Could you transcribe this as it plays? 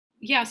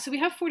Yeah, so we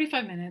have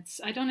 45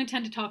 minutes. I don't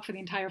intend to talk for the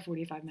entire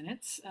 45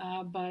 minutes,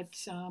 but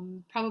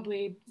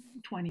probably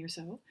 20 or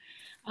so.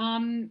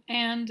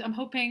 And I'm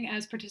hoping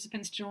as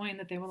participants join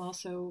that they will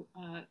also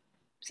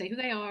say who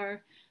they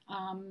are,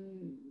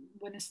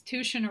 what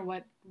institution or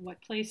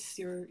what place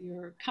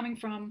you're coming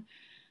from,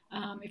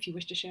 if you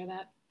wish to share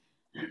that.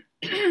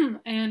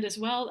 And as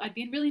well, I'd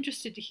be really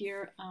interested to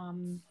hear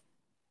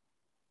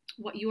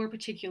what your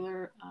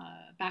particular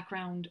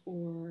background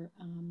or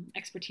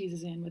expertise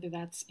is in, whether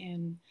that's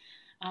in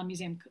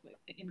museum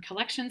in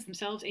collections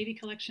themselves, AV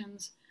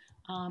collections,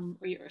 or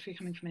if you're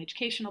coming from an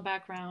educational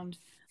background,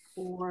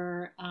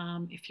 or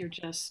if you're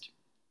just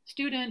a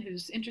student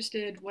who's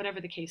interested, whatever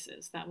the case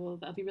is, that'll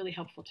be really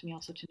helpful to me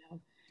also to know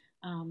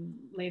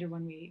later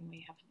when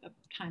we have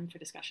time for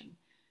discussion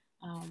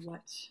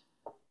what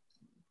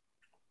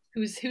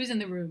who's in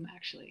the room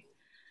actually.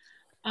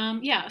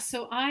 Yeah,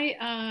 so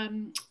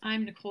I'm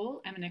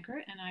Nicole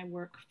Emmenegger, and I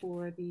work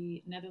for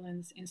the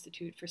Netherlands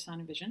Institute for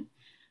Sound and Vision.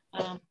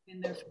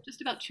 Been there for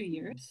just about 2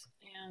 years,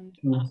 and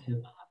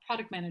I'm a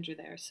product manager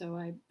there. So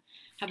I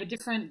have a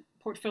different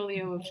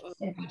portfolio of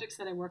projects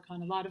that I work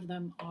on. A lot of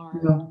them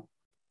are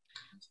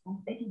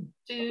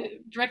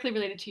directly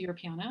related to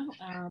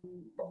Europeana,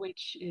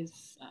 which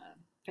is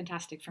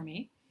fantastic for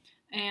me.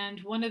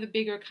 And one of the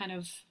bigger kind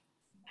of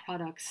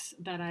products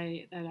that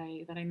I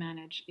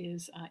manage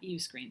is EU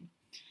Screen.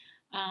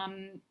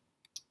 Um,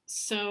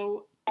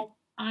 so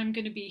I'm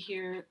going to be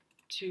here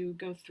to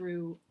go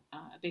through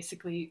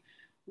basically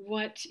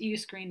what EU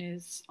Screen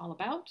is all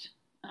about,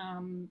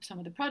 some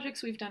of the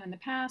projects we've done in the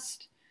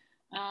past,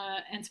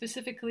 and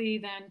specifically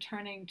then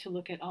turning to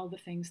look at all the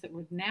things that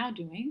we're now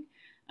doing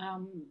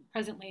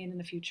presently and in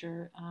the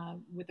future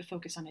with a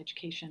focus on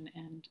education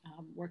and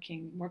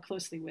working more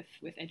closely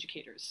with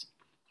educators.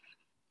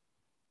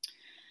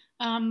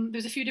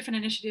 There's a few different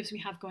initiatives we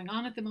have going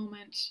on at the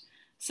moment.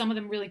 Some of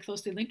them really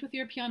closely linked with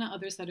Europeana,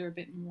 others that are a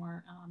bit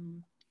more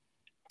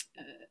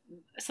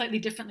slightly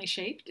differently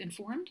shaped and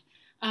formed.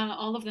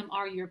 All of them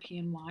are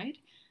European-wide.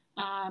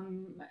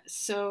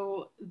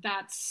 So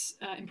that's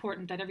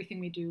important that everything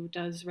we do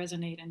does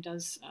resonate and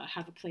does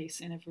have a place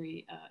in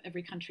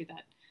every country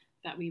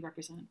that we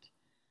represent.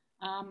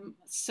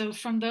 So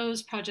from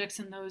those projects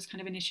and those kind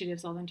of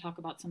initiatives, I'll then talk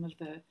about some of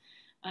the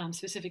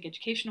specific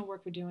educational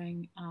work we're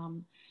doing.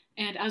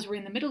 And as we're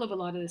in the middle of a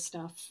lot of this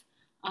stuff,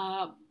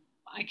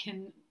 I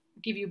can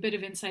give you a bit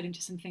of insight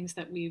into some things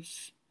that we've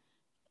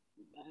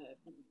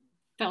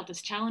felt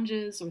as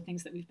challenges or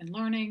things that we've been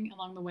learning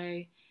along the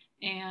way,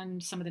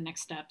 and some of the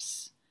next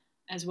steps,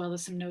 as well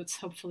as some notes,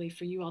 hopefully,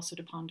 for you also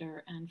to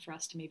ponder and for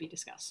us to maybe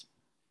discuss.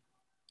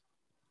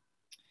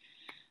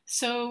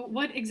 So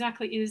what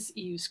exactly is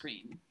EU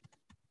Screen?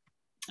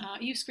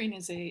 EU Screen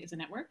is a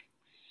network,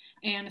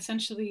 and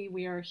essentially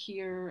we are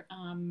here,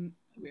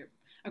 we're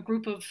a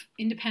group of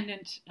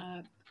independent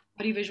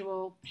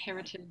audiovisual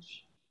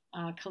heritage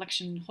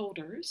collection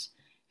holders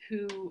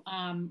who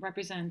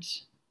represent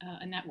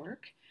a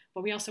network,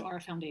 but we also are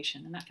a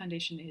foundation, and that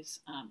foundation is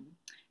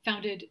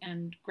founded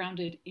and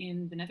grounded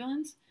in the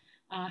Netherlands,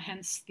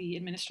 hence the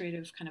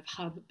administrative kind of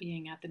hub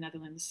being at the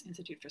Netherlands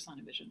Institute for Sound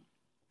and Vision.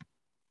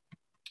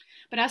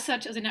 But as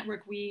such, as a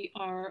network, we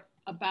are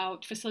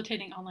about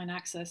facilitating online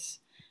access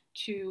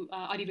to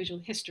audiovisual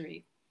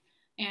history.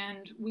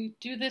 And we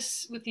do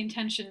this with the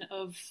intention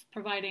of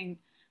providing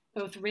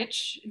both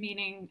rich,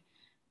 meaning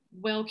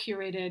well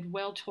curated,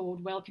 well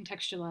told, well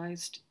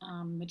contextualized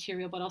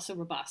material, but also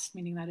robust,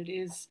 meaning that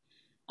it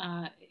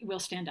will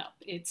stand up.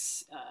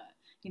 It's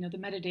the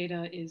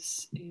metadata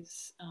is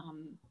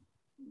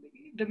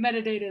the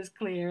metadata is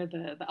clear.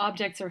 The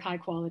objects are high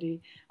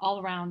quality.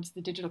 All around,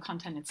 the digital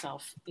content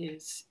itself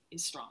is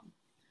strong.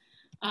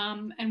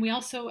 And we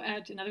also,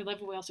 at another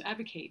level, we also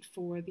advocate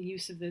for the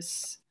use of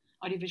this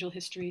audiovisual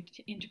history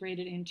to integrate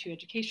it into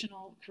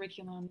educational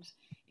curriculums,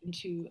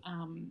 into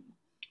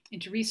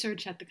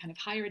research at the kind of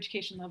higher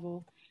education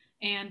level,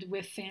 and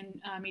within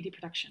media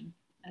production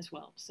as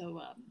well.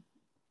 So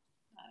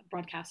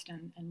broadcast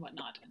and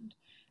whatnot,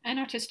 and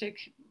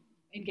artistic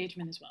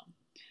engagement as well.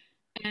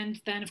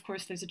 And then, of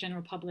course, there's a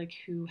general public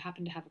who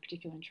happen to have a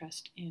particular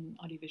interest in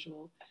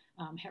audiovisual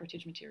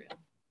heritage material.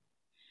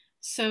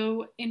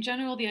 So in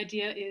general, the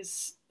idea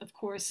is, of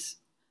course,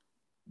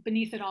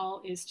 beneath it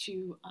all is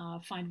to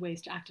find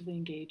ways to actively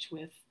engage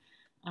with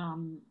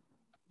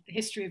the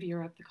history of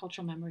Europe, the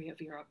cultural memory of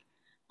Europe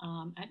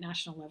at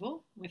national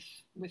level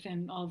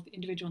within all of the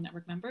individual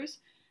network members,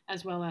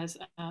 as well as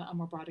a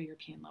more broader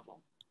European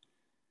level.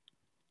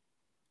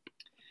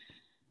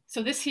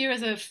 So this here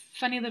is a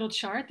funny little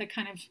chart that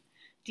kind of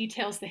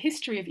details the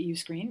history of EU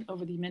Screen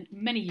over the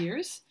many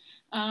years.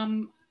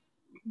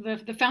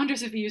 The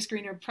founders of EU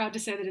Screen are proud to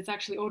say that it's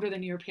actually older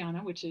than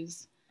Europeana, which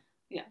is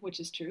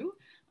true.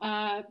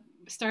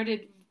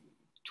 Started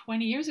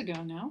 20 years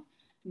ago now,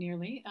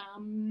 nearly,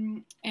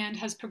 and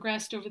has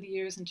progressed over the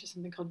years into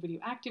something called Video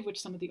Active, which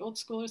some of the old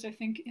schoolers, I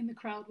think, in the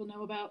crowd will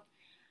know about,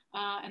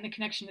 and the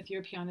connection with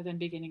Europeana then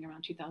beginning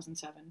around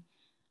 2007.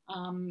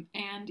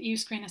 And EU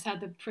Screen has had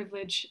the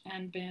privilege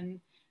and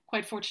been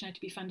quite fortunate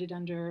to be funded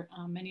under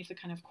many of the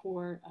kind of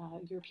core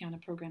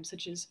Europeana programs,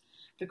 such as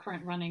the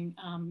current running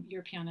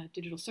Europeana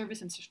Digital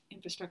Service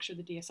Infrastructure,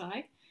 the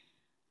DSI.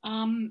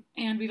 And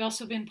we've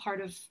also been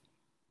part of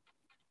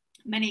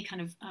many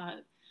kind of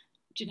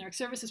generic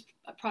services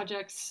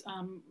projects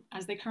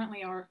as they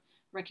currently are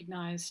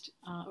recognized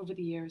over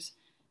the years.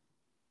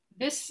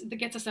 This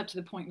gets us up to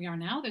the point we are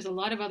now. There's a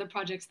lot of other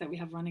projects that we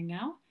have running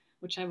now,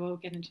 which I will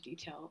get into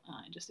detail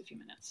in just a few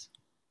minutes.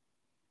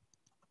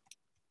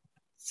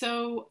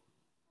 So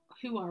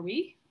who are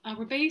we?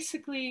 We're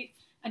basically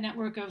a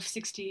network of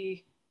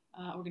 60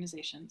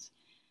 organizations.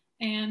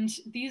 And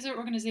these are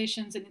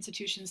organizations and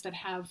institutions that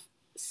have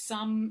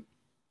some,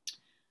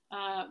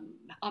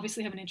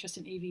 obviously have an interest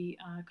in AV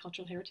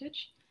cultural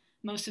heritage.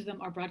 Most of them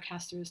are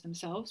broadcasters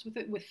themselves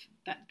with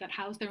that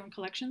house their own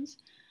collections.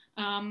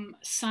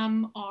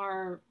 Some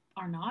are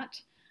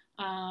not.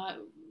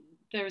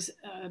 There's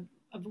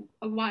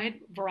a wide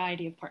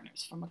variety of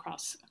partners from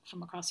across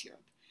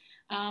Europe.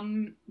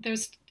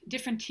 There's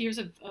different tiers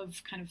of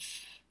kind of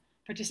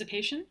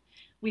participation.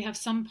 We have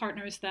some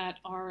partners that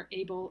are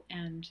able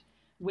and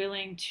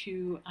willing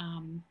to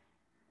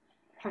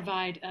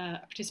provide a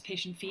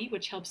participation fee,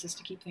 which helps us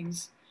to keep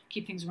things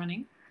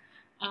running,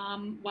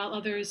 while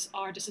others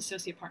are just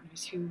associate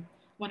partners who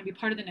want to be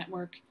part of the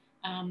network,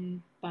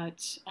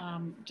 but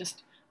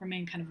just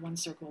remain kind of one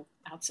circle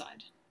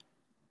outside.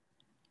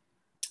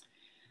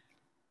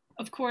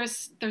 Of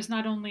course, there's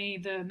not only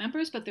the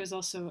members, but there's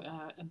also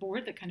a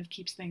board that kind of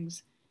keeps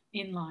things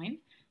in line.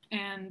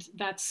 And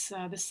that's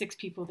the 6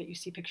 people that you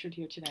see pictured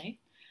here today.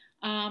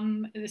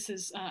 This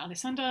is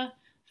Alessandra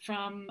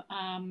from,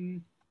 I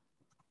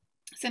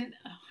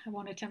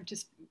won't attempt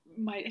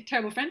my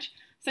terrible French,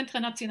 Centre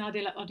National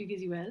de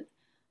l'Audiovisuel,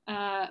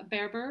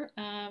 Berber,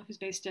 who's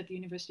based at the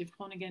University of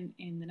Groningen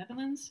in the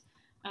Netherlands,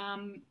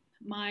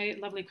 my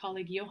lovely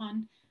colleague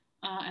Johan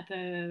at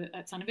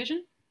Sonovision,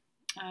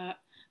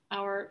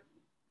 our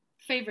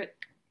favorite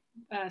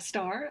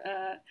star,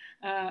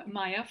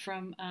 Maya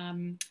from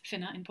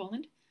Fina in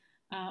Poland,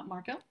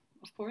 Marco,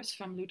 of course,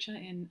 from Lucha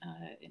in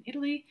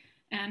Italy,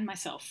 and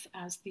myself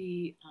as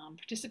the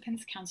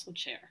Participants Council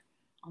Chair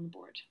on the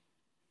board.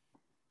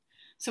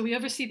 So we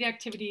oversee the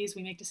activities,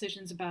 we make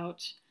decisions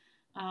about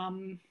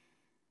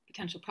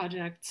potential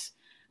projects,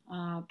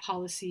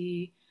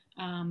 policy,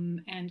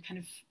 and kind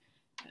of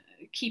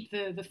keep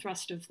the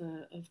thrust of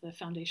the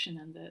foundation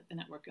and the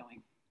network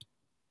going.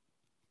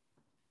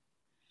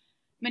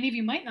 Many of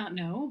you might not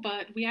know,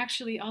 but we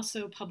actually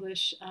also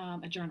publish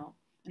a journal,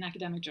 an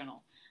academic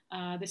journal.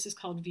 This is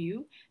called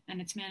View,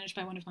 and it's managed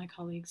by one of my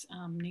colleagues,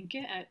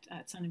 Ninke at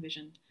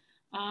Sonovision.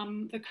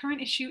 The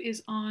current issue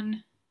is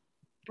on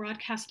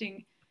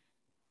broadcasting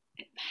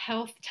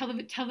health,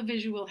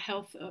 televisual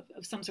health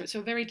of some sort.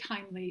 So a very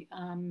timely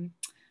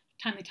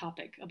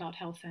topic about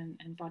health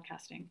and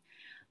broadcasting.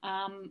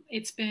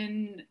 It's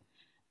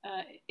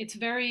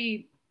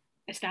very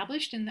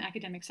established in the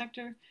academic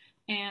sector,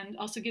 and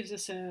also gives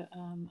us a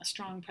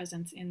strong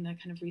presence in the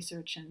kind of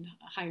research and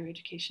higher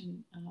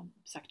education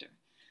sector.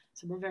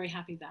 So we're very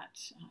happy that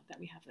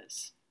we have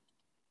this.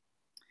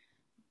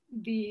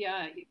 The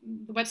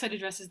website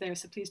address is there,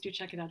 so please do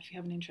check it out if you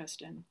have an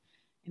interest in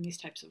these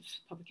types of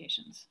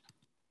publications.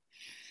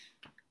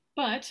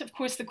 But of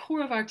course, the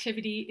core of our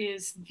activity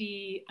is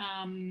the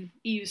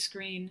EU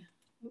screen.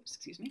 Oops,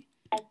 excuse me.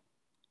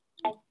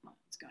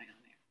 What's going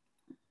on there?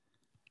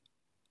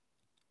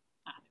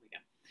 There we go.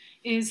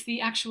 Is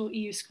the actual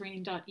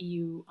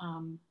euscreen.eu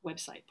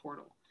website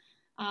portal.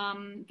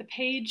 The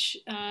page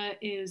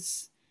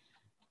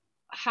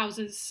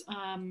houses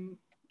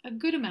a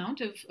good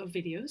amount of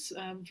videos,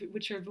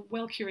 which are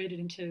well curated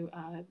into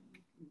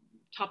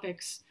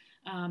topics,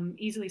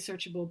 easily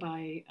searchable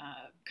by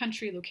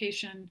country,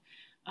 location,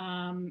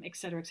 et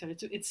cetera, et cetera.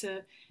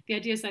 The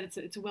idea is that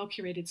it's a well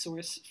curated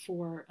source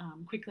for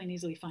quickly and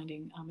easily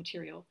finding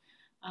material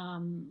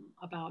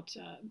about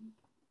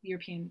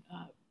European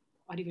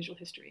audiovisual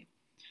history.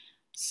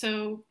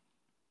 So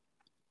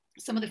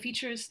some of the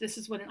features, this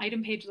is what an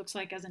item page looks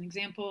like as an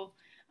example.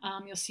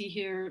 You'll see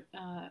here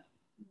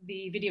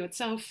the video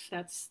itself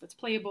that's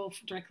playable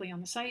directly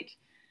on the site,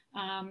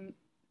 a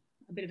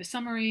bit of a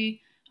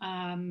summary,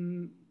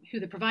 who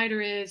the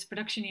provider is,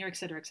 production year, et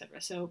cetera, et cetera.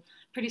 So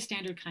pretty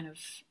standard kind of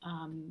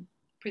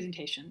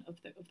presentation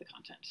of the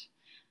content.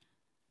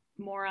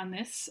 More on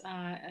this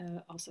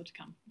also to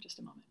come in just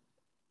a moment.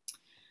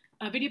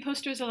 Video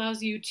posters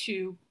allows you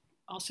to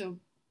also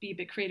be a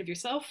bit creative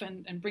yourself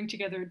and bring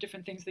together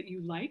different things that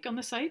you like on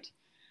the site.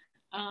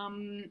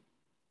 You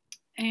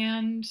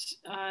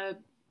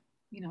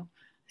know,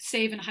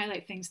 save and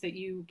highlight things that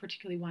you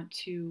particularly want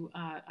to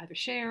either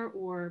share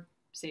or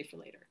save for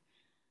later.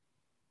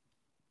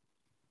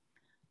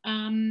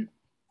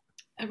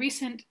 A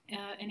recent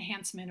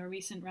enhancement, or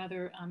recent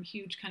rather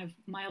huge kind of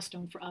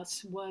milestone for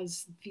us,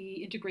 was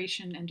the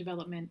integration and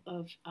development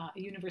of a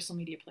universal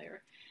media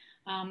player.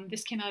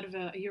 This came out of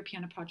a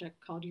Europeana project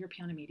called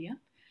Europeana Media.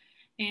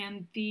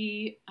 And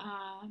the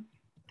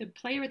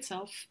player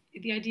itself,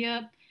 the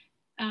idea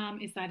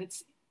is that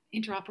it's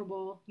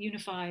interoperable,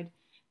 unified,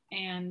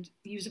 and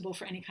usable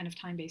for any kind of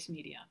time-based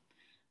media.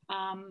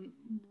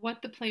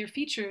 What the player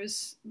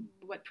features,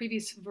 what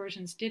previous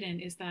versions didn't,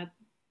 is that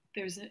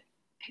there's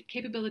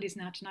capabilities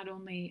now to not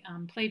only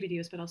play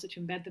videos, but also to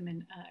embed them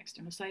in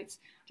external sites,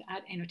 to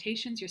add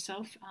annotations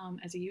yourself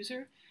as a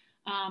user,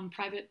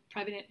 private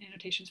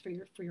annotations for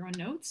your own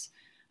notes,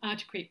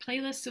 to create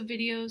playlists of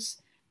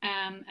videos,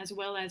 as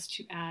well as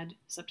to add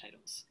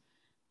subtitles.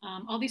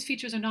 All these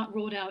features are not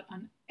rolled out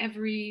on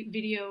every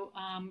video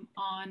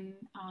on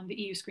the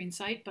EU Screen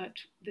site, but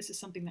this is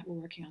something that we're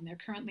working on. They're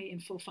currently in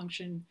full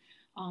function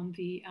on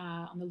the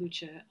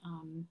Lucha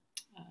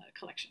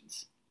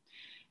collections.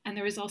 And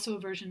there is also a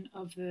version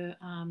of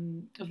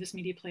this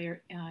media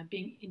player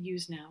being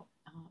used now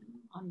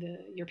on the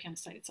Europeana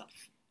site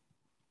itself.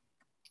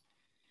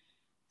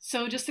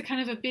 So just a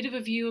kind of a bit of a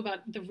view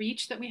about the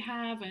reach that we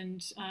have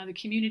and the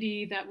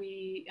community that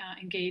we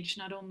engage,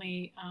 not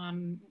only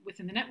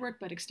within the network,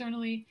 but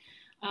externally.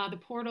 The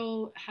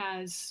portal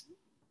has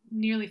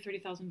nearly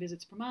 30,000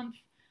 visits per month.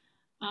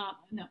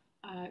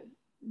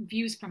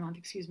 Views per month,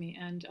 excuse me,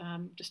 and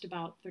just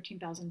about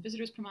 13,000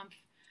 visitors per month.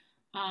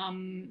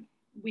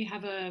 We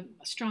have a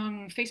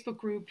strong Facebook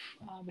group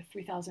with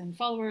 3,000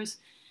 followers,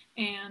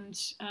 and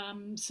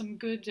some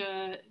good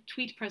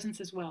tweet presence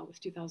as well,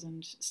 with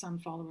 2,000 some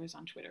followers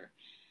on Twitter.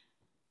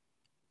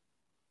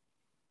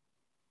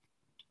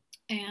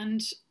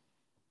 And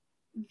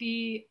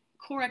the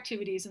core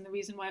activities, and the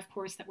reason why, of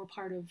course, that we're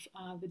part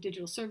of the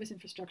digital service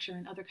infrastructure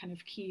and other kind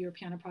of key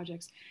Europeana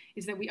projects,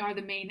 is that we are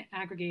the main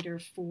aggregator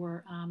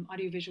for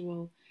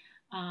audiovisual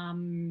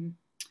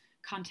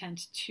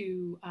content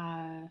to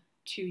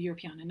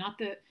Europeana. Not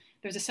that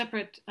there's a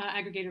separate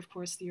aggregator, of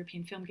course, the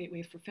European Film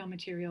Gateway, for film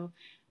material.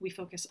 We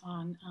focus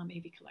on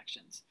AV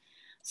collections.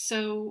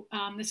 So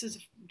this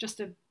is just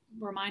a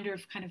reminder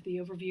of kind of the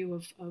overview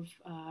of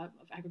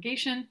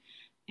aggregation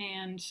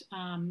and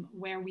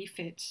where we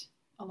fit,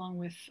 along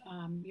with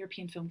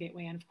European Film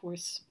Gateway and, of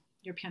course,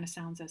 Europeana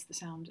Sounds as the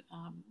sound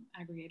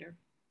aggregator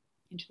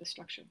into the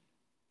structure.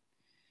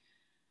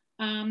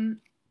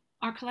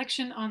 Our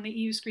collection on the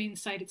EU Screen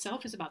site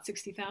itself is about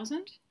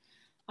 60,000.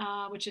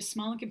 Which is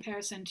small in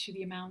comparison to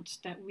the amount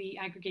that we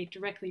aggregate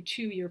directly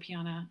to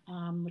Europeana,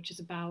 which is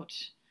about,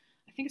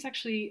 I think it's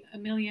actually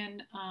 1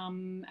 million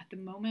at the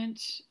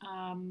moment,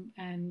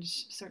 and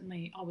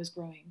certainly always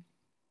growing.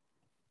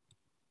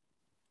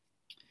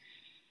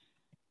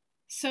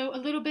 So a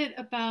little bit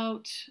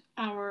about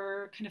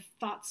our kind of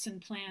thoughts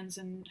and plans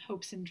and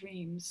hopes and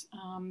dreams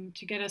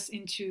to get us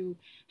into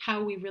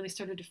how we really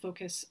started to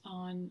focus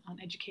on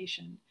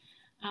education.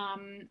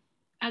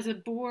 As a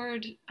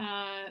board,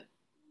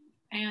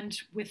 and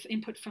with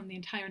input from the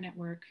entire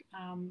network,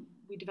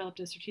 we developed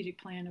a strategic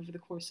plan over the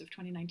course of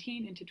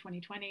 2019 into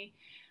 2020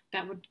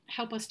 that would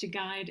help us to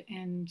guide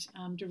and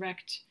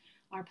direct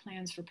our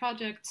plans for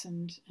projects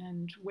and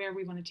where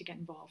we wanted to get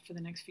involved for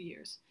the next few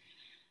years.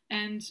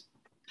 And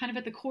kind of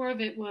at the core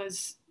of it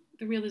was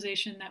the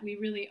realization that we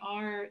really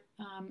are,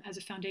 as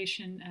a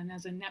foundation and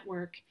as a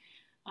network,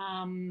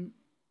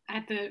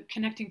 at the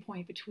connecting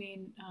point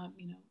between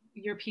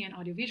European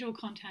audiovisual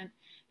content,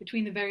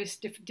 between the various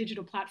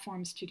digital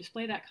platforms to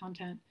display that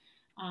content.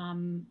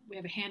 We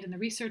have a hand in the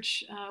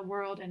research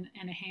world and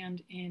a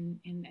hand in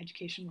the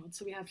education world.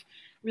 So we have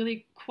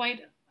really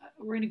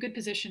we're in a good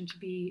position to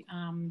be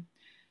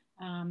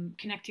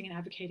connecting and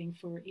advocating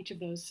for each of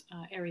those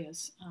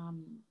areas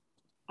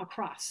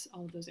across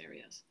all of those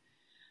areas.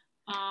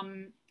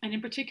 And in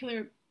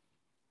particular,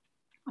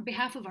 on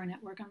behalf of our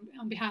network,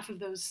 on behalf of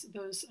those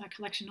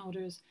collection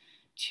holders,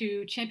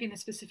 to champion the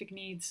specific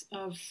needs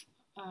of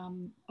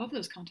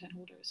those content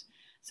holders,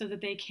 so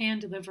that they can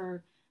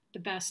deliver the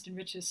best and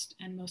richest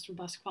and most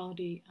robust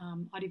quality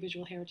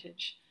audiovisual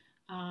heritage,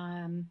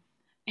 and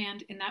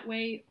in that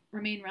way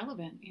remain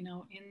relevant.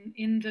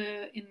 In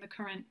the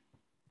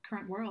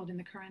current world, in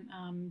the current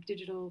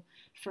digital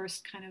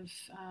first kind of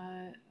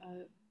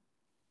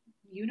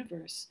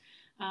universe.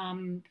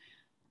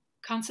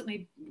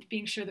 Constantly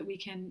being sure that we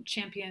can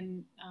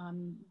champion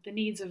the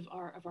needs of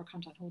our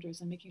content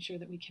holders, and making sure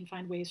that we can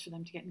find ways for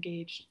them to get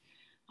engaged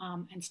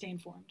and stay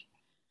informed.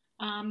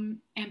 And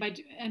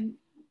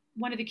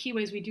one of the key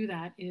ways we do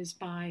that is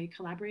by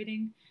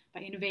collaborating,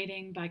 by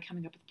innovating, by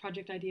coming up with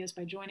project ideas,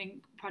 by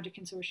joining project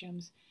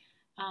consortiums.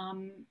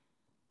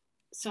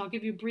 So I'll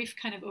give you a brief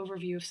kind of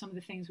overview of some of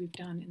the things we've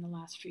done in the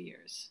last few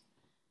years.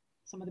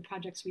 Some of the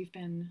projects we've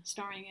been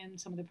starring in,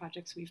 some of the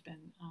projects we've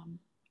been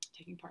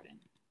taking part in.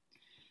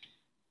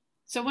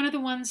 So one of the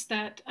ones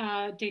that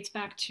dates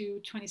back to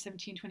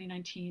 2017,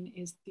 2019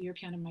 is the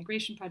Europeana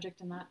Migration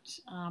Project, and that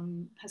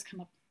has come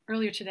up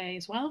earlier today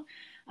as well.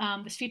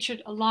 This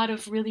featured a lot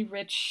of really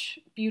rich,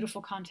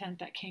 beautiful content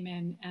that came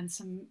in, and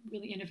some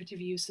really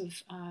innovative use of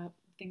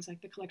things like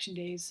the collection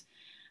days,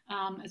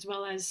 as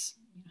well as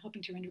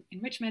helping to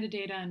enrich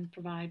metadata and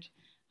provide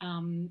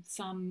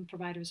some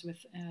providers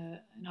with an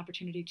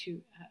opportunity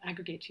to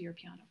aggregate to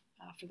Europeana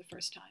for the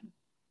first time.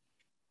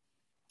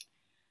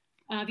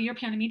 The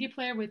Europeana Media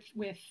Player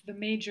with the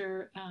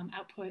major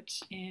output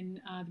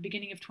in the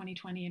beginning of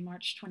 2020, in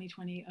March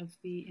 2020, of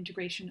the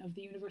integration of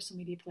the Universal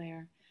Media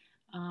Player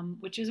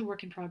which is a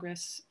work in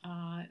progress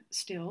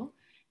still,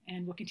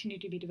 and will continue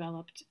to be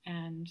developed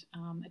and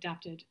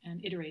adapted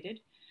and iterated.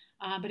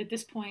 But at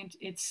this point,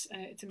 it's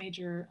a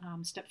major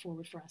step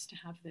forward for us to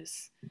have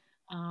this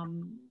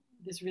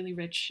really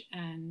rich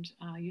and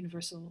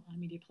universal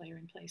media player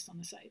in place on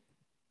the site.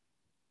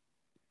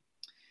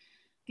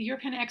 The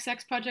Europeana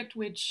XX project,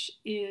 which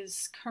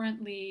is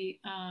currently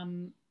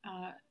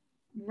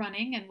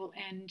running and will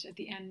end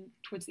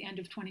towards the end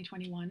of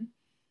 2021.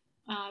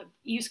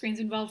 EU Screen's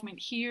involvement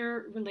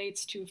here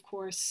relates to, of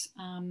course,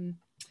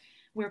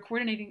 we're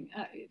coordinating,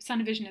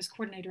 Sound and Vision is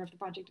coordinator of the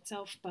project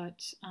itself,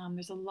 but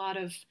there's a lot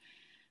of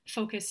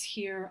focus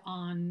here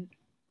on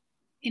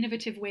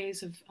innovative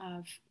ways of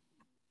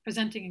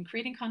presenting and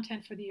creating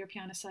content for the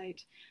Europeana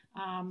site.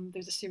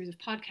 There's a series of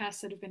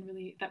podcasts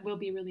that will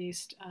be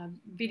released,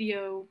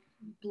 video,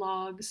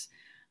 blogs,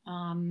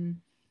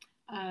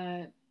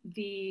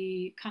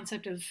 the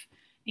concept of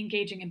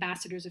engaging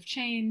ambassadors of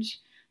change.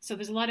 So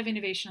there's a lot of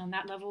innovation on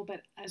that level,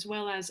 but as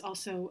well as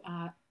also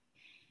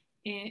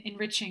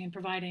enriching and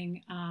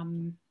providing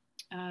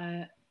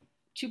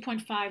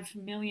 2.5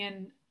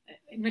 million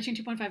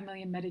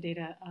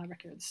metadata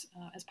records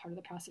as part of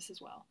the process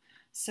as well.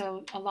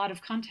 So a lot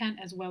of content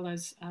as well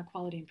as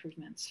quality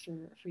improvements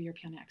for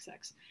Europeana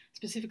XX,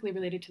 specifically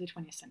related to the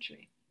 20th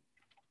century.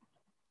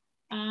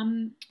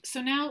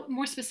 So now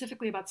more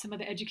specifically about some of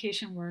the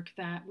education work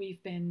that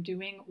we've been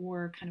doing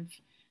or kind of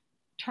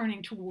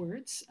turning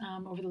towards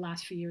over the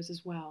last few years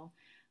as well,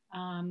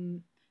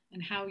 and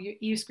how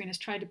EU Screen has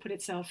tried to put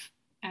itself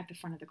at the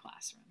front of the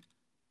classroom.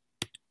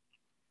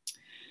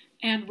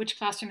 And which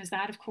classroom is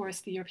that? Of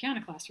course, the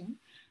Europeana classroom,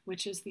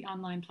 which is the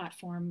online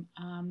platform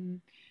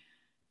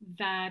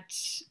that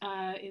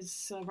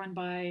is run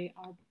by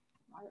our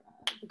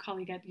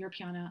colleague at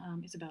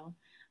Europeana, Isabel.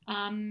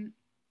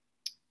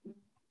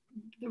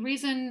 The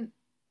reason,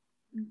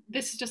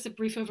 this is just a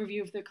brief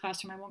overview of the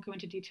classroom. I won't go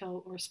into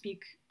detail or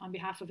speak on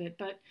behalf of it,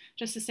 but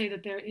just to say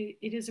that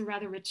it is a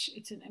rather rich,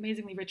 it's an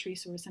amazingly rich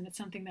resource, and it's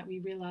something that we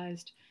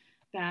realized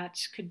that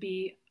could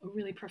be a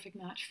really perfect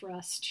match for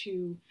us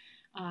to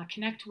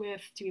connect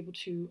with, to be able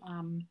to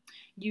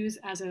use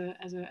as a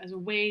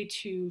way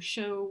to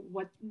show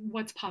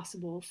what's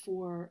possible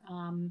for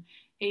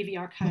AV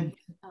archive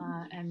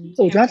and.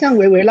 我觉得这样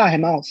微微辣还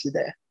蛮好吃的，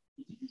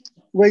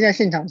不会像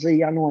现场吃一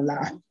样那么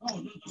辣。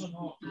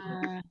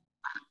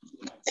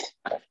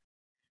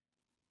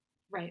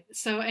Right.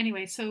 So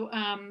anyway,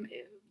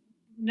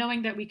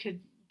 knowing that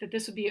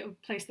this would be a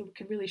place that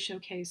could really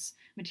showcase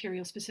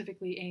material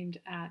specifically aimed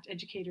at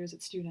educators,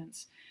 at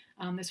students.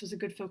 This was a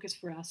good focus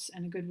for us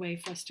and a good way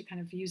for us to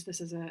kind of use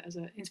this as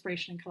an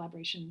inspiration and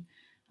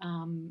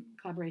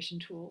collaboration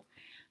tool.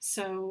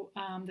 So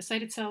the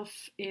site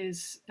itself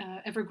is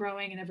ever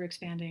growing and ever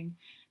expanding,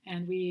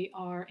 and we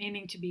are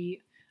aiming to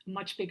be a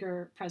much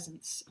bigger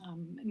presence,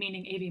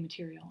 meaning AV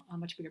material, a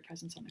much bigger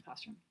presence on the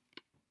classroom.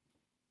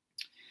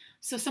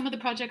 So some of the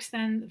projects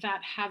then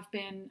that have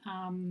been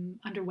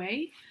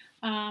underway.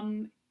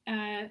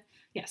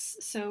 Yes,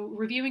 so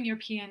reviewing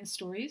European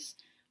stories,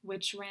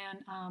 which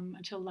ran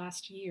until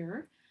last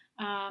year,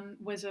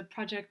 was a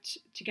project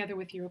together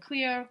with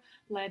Euroclear,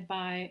 led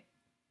by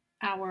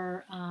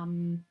our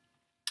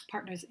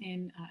partners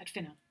at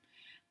FINA.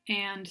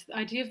 And the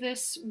idea of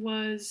this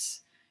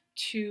was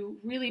to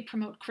really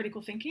promote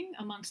critical thinking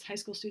amongst high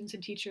school students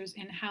and teachers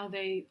in how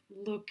they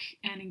look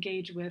and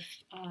engage with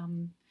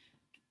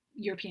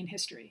European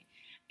history.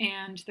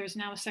 And there's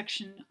now a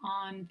section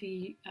on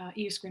the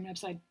EU Screen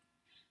website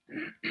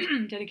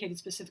dedicated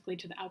specifically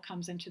to the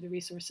outcomes and to the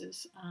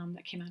resources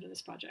that came out of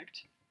this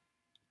project.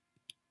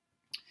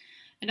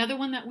 Another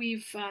one that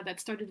that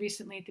started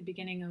recently at the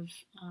beginning of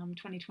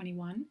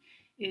 2021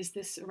 is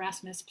this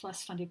Erasmus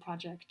Plus funded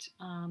project,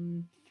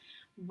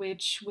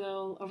 which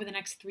will, over the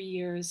next 3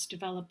 years,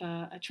 develop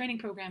a training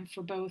program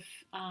for both,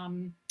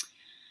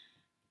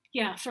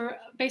 for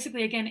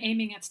basically, again,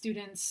 aiming at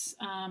students,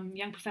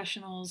 young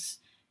professionals,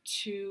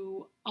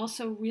 to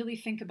also really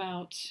think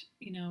about,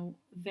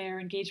 their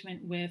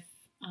engagement with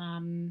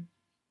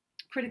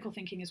critical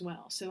thinking as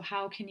well. So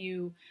how can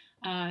you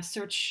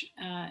search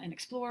and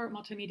explore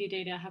multimedia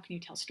data? How can you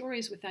tell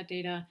stories with that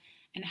data?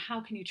 And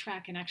how can you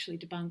track and actually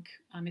debunk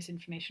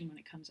misinformation when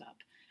it comes up?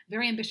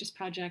 Very ambitious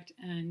project,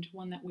 and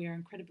one that we are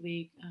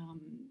incredibly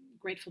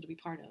grateful to be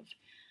part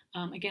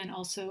of. Again,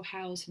 also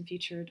housed and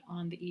featured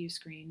on the EU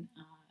Screen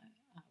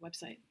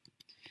website.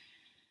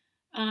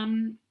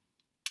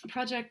 A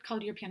project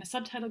called Europeana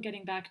Subtitle,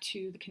 getting back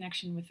to the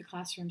connection with the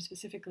classroom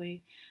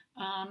specifically.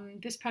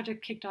 This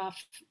project kicked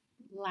off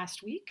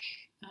last week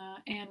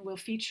and will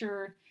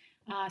feature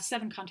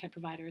 7 content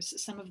providers,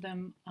 some of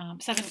them,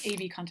 7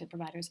 AV content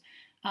providers,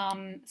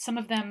 some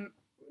of them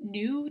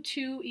new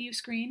to EU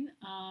Screen,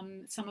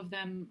 some of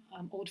them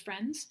old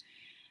friends,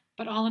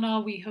 but all in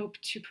all, we hope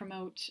to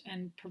promote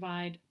and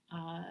provide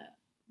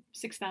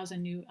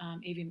 6,000 new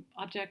AV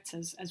objects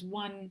as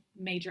one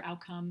major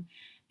outcome,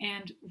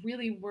 and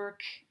really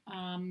work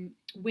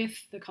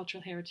with the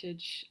cultural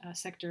heritage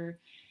sector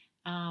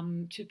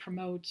to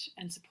promote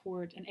and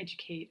support and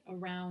educate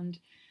around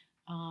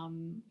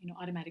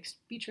automatic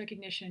speech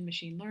recognition,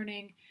 machine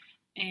learning,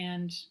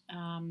 and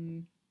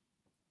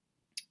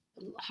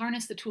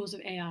harness the tools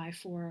of AI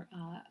for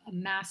a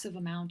massive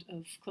amount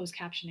of closed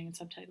captioning and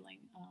subtitling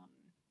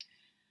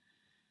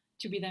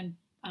to be then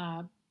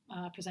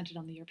presented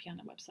on the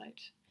Europeana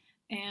website.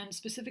 And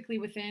specifically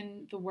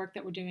within the work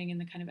that we're doing in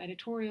the kind of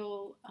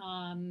editorial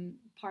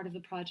part of the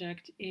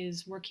project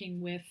is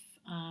working with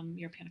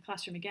Europeana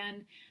Classroom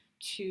again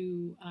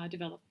to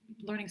develop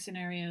learning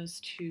scenarios,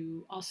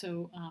 to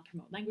also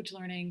promote language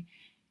learning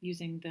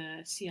using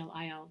the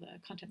CLIL, the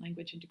Content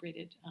Language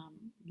Integrated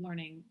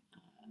Learning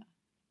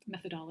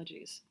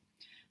methodologies.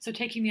 So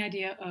taking the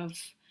idea of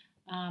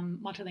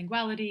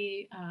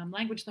multilinguality,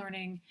 language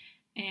learning,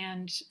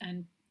 and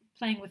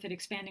playing with it,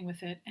 expanding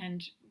with it,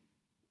 and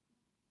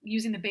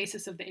using the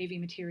basis of the AV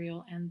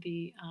material and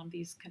the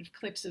these kind of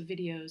clips of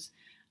videos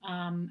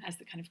as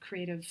the kind of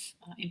creative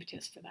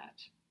impetus for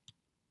that.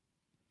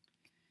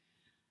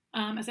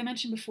 As I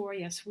mentioned before,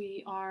 yes,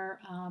 we are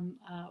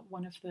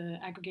one of the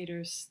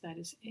aggregators that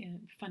is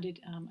funded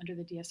under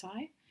the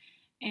DSI.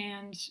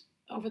 And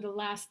over the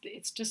last,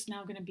 it's just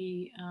now going to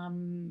be,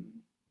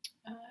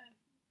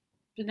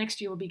 the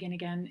next year will begin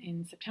again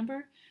in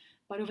September.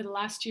 But over the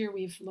last year,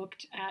 we've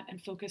looked at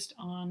and focused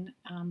on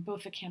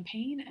both a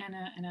campaign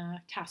and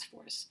a task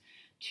force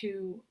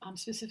to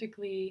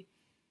specifically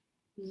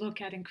look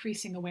at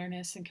increasing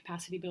awareness and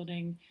capacity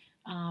building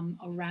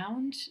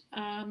around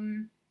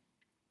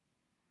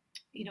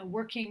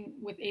working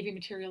with AV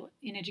material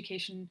in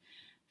education,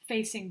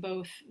 facing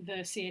both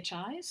the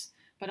CHIs,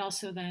 but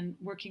also then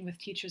working with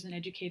teachers and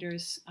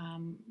educators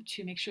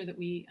to make sure that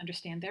we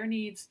understand their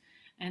needs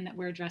and that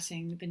we're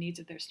addressing the needs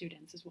of their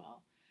students as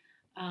well.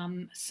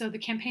 So the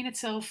campaign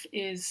itself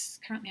is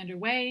currently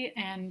underway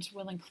and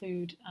will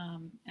include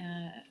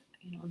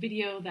a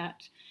video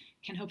that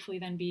can hopefully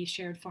then be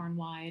shared far and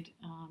wide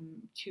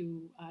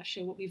to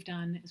show what we've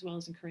done, as well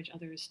as encourage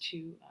others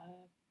to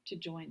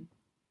join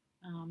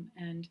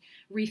and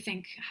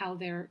rethink how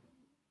they're,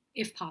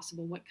 if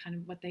possible,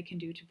 what they can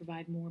do to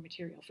provide more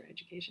material for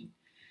education.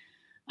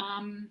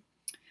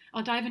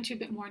 I'll dive into a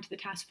bit more into the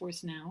task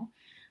force now,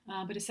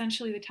 but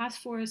essentially the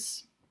task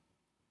force,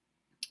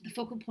 the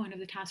focal point of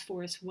the task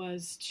force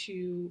was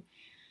to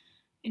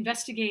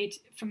investigate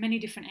from many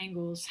different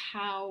angles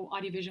how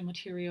audiovisual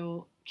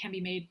material can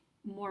be made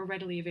more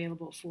readily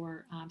available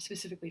for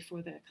specifically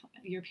for the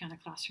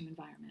Europeana classroom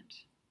environment.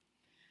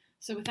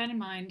 So with that in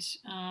mind,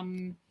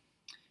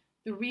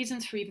 the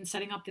reasons for even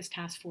setting up this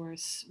task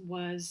force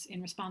was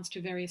in response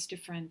to various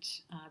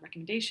different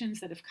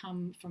recommendations that have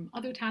come from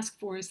other task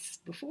forces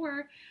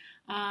before.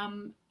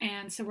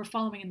 And so we're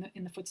following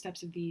in the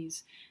footsteps of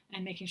these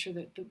and making sure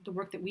that the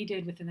work that we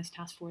did within this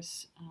task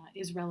force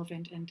is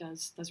relevant and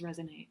does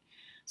resonate.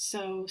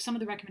 So some of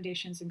the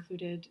recommendations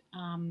included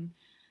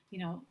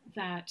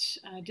that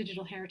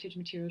digital heritage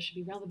materials should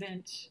be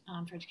relevant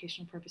for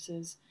educational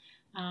purposes.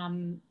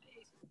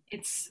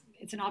 It's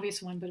an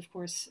obvious one, but of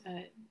course,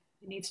 it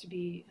needs to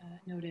be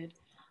noted,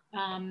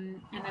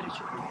 and that it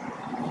should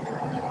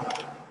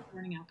be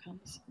learning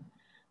outcomes.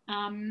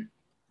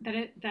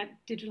 That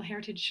digital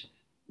heritage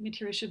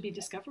material should be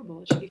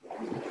discoverable. It should be,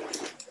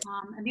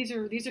 and these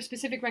are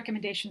specific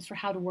recommendations for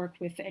how to work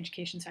with the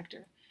education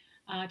sector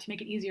to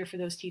make it easier for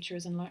those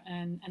teachers and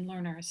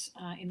learners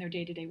in their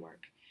day-to-day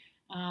work.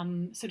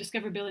 So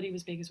discoverability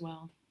was big as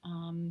well.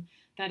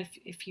 That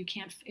if you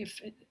can't,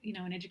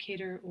 an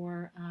educator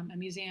or a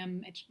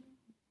museum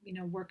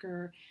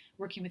worker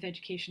working with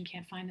education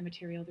can't find the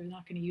material, they're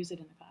not going to use it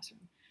in the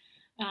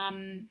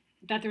classroom.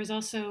 That there's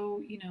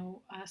also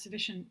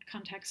sufficient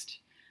context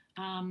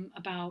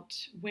about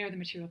where the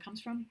material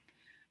comes from,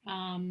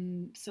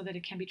 so that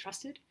it can be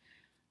trusted,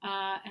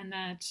 and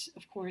that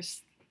of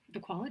course the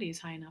quality is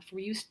high enough. We're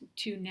used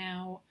to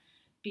now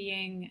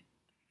being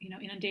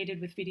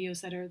inundated with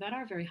videos that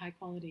are very high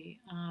quality,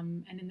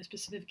 and in the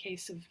specific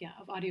case of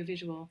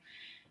audiovisual,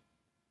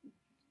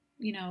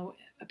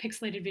 a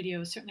pixelated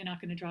video is certainly not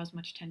going to draw as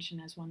much attention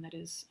as one that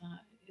is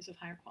of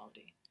higher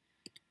quality.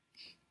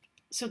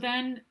 So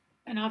then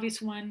an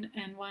obvious one,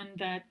 and one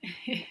that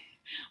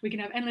we can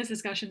have endless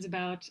discussions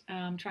about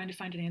trying to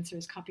find an answer,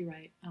 is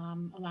copyright,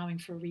 allowing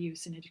for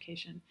reuse in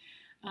education.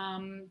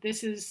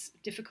 This is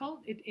difficult.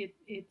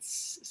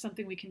 It's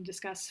something we can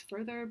discuss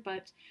further,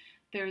 but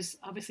there's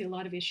obviously a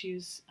lot of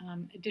issues.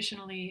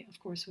 Additionally, of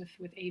course,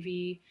 with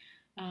AV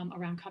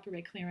around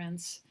copyright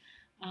clearance.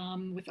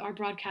 With our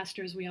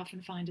broadcasters, we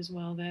often find as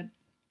well that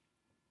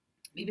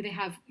maybe they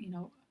have,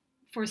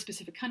 for a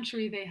specific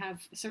country, they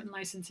have certain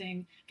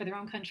licensing for their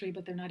own country,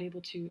 but they're not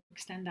able to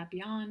extend that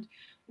beyond,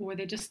 or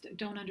they just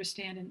don't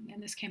understand,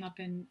 and this came up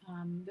in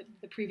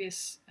the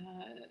previous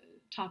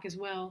talk as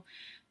well,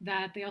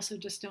 that they also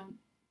just don't,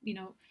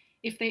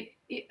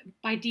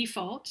 by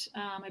default,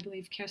 I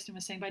believe Kirsten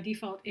was saying, by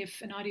default,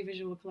 if an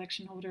audiovisual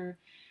collection holder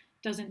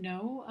doesn't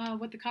know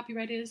what the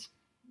copyright is,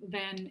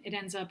 then it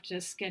ends up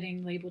just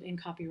getting labeled in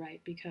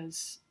copyright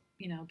because,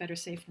 better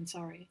safe than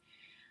sorry.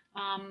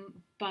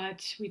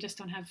 But we just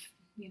don't have,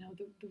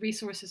 the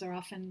resources are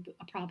often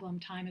a problem,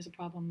 time is a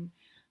problem,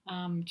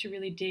 to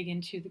really dig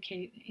into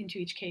into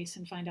each case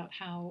and find out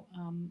how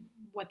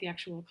what the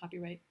actual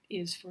copyright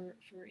is for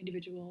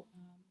individual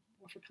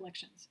or for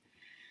collections.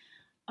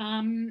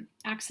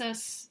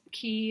 Access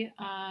key,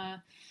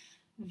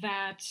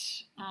 that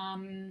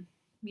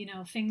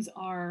things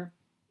are,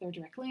 there are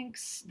direct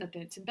links, that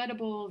it's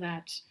embeddable,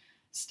 that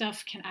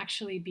stuff can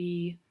actually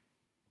be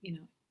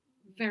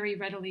very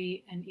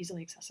readily and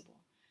easily accessible.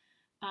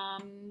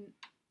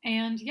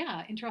 And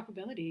yeah,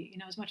 interoperability,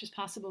 as much as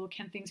possible,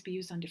 can things be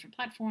used on different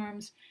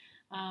platforms,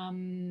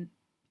 and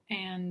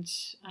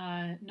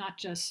not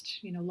just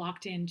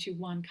locked into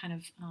one kind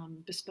of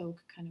bespoke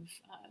kind of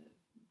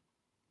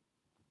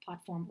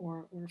platform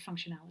or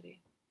functionality.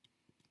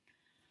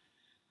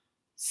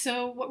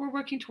 So what we're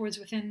working towards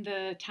within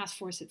the task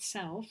force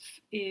itself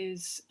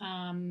is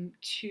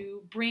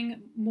to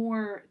bring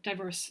more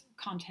diverse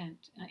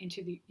content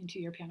into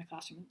your piano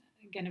classroom.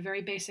 Again, a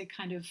very basic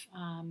kind of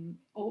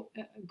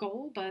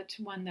goal, but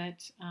one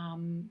that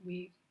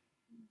we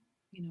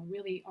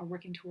really are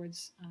working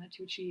towards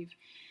to achieve.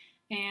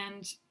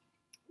 And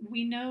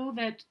we know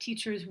that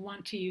teachers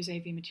want to use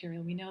AV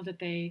material. We know that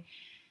they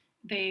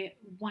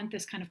want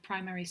this kind of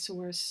primary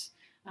source,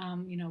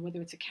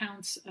 whether it's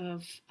accounts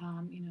of,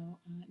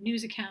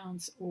 news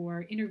accounts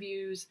or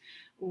interviews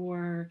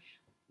or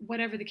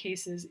whatever the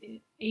case is.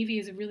 AV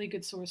is a really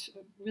good source,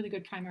 a really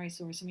good primary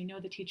source, and we know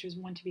that teachers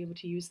want to be able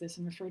to use this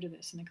and refer to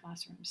this in the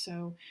classroom.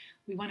 So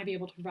we want to be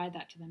able to provide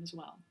that to them as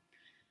well.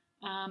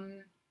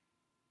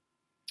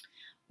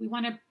 We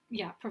want to,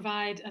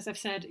 provide, as I've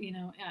said,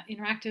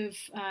 interactive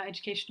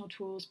educational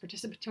tools,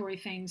 participatory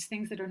things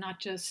that are not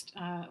just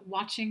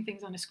watching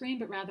things on a screen,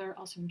 but rather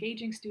also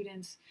engaging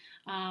students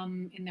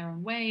in their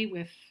own way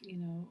with,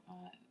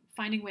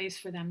 finding ways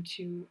for them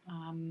to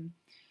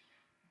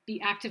be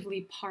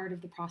actively part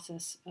of the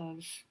process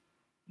of,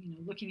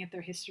 looking at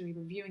their history,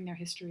 reviewing their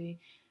history,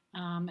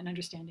 and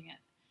understanding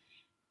it.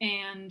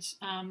 And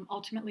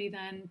ultimately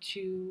then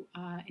to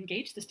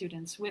engage the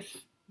students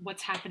with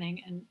what's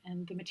happening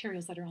and the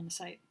materials that are on the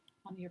site,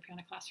 on the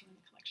Europeana Classroom and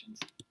the collections.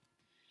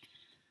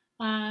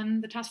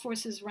 The task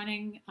force is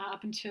running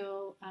up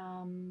until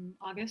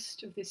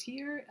August of this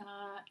year,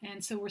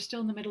 and so we're still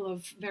in the middle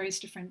of various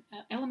different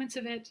elements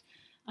of it.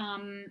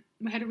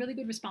 We had a really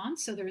good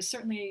response, so there is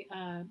certainly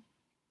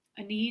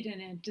a need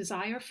and a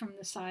desire from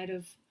the side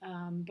of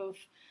both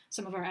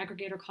some of our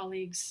aggregator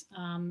colleagues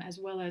as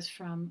well as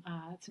from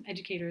some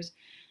educators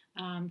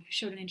who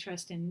showed an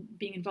interest in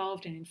being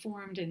involved and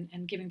informed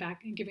and giving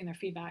back and giving their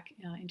feedback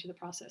into the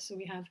process. So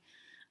we have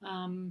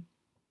 10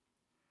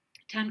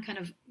 kind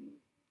of,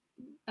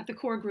 at the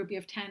core group, we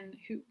have 10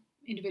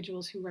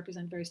 individuals who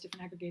represent various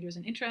different aggregators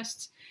and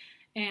interests.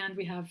 And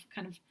we have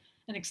kind of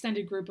an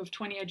extended group of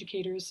 20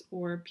 educators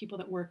or people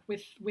that work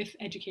with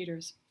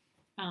educators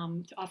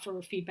to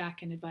offer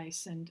feedback and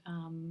advice and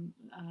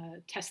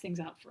test things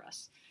out for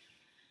us.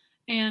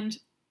 And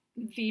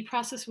the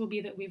process will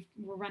be that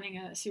we're running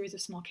a series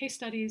of small case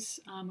studies,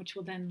 which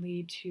will then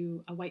lead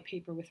to a white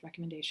paper with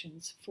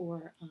recommendations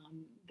for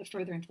the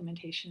further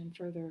implementation and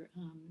further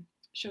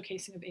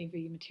showcasing of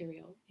AV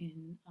material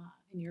in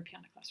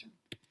Europeana Classroom.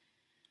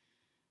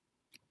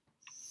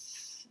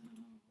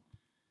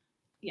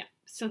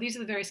 So these are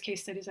the various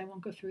case studies. I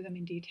won't go through them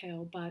in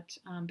detail, but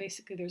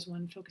basically there's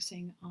one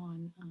focusing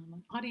on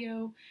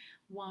audio,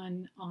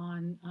 one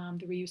on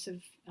the reuse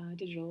of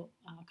digital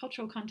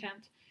cultural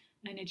content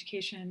and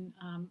education,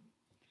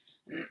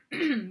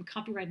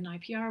 copyright and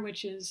IPR,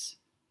 which is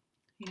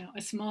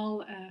a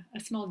small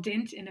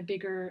dint in a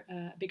bigger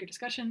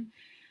discussion.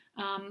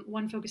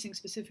 One focusing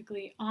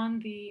specifically on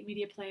the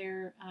media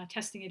player,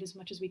 testing it as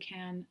much as we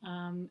can,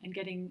 and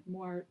getting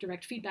more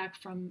direct feedback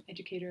from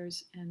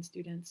educators and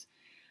students.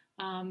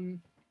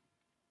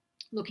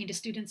 Looking to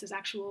students as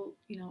actual,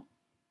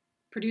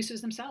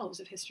 producers themselves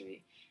of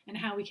history and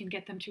how we can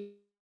get them to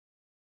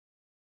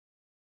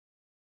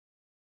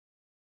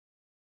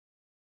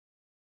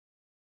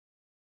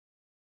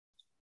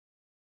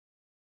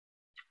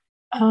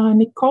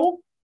Nicole?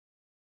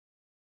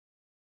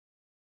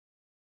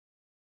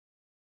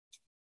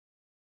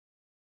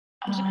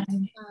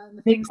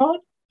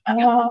 Nicole?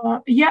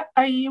 Yeah,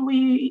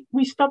 we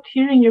stopped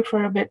hearing you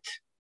for a bit.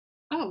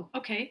 Oh,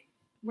 okay.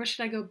 Where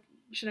should I go?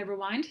 Should I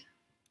rewind?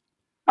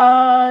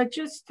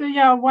 Just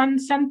one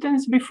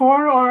sentence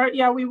before, or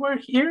we were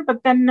here,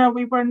 but then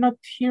we were not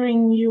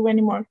hearing you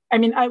anymore. I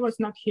mean, I was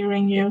not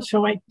hearing you,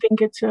 so I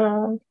think it's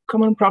a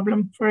common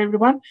problem for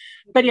everyone.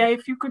 Okay. But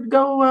if you could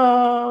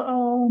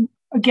go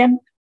again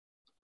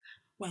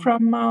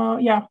from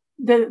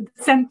the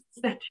sentence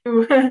that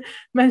you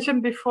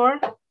mentioned before.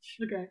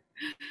 Okay.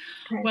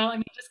 Well, I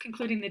mean, just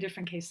concluding the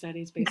different case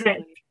studies,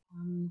 basically.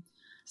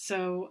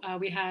 So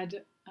we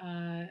had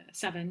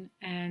 7,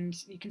 and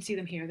you can see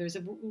them here. There's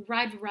a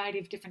wide variety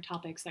of different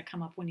topics that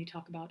come up when you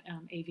talk about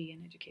AV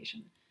and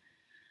education.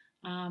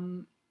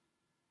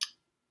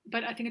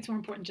 But I think it's more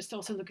important just to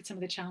also look at some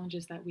of the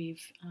challenges that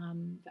we've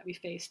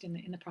faced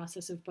in the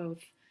process of both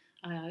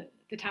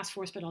the task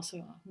force, but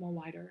also more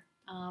wider.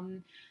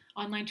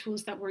 online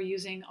tools that we're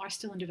using are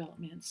still in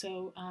development.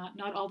 So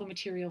not all the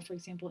material, for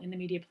example, in the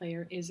media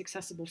player is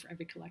accessible for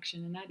every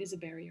collection, and that is a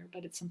barrier,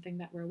 but it's something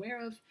that we're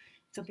aware of,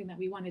 something that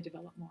we want to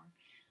develop more.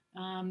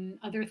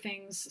 Other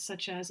things,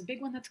 such as a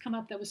big one that's come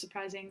up that was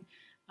surprising,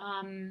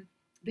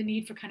 the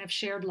need for kind of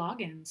shared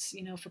logins,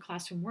 for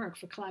classroom work,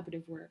 for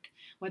collaborative work,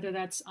 whether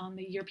that's on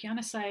the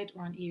Europeana site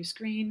or on EU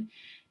Screen.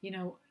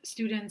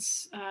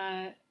 Students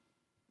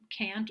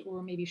can't,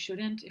 or maybe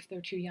shouldn't, if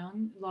they're too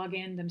young, log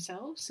in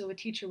themselves. So a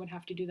teacher would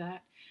have to do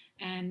that,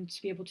 and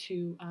to be able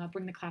to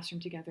bring the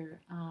classroom together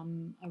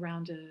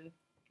around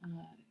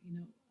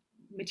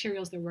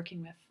materials they're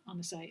working with on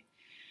the site.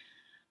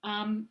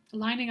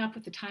 Lining up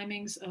with the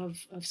timings of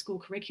school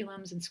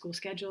curriculums and school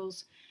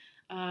schedules.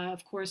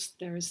 Of course,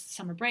 there's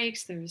summer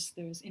breaks, there's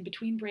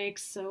in-between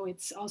breaks, so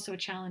it's also a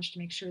challenge to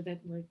make sure that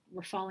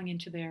we're falling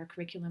into their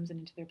curriculums and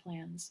into their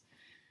plans.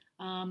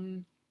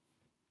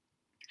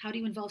 How do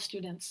you involve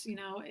students?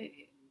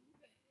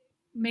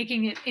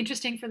 Making it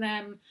interesting for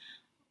them.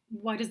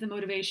 What is the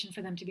motivation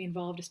for them to be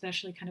involved,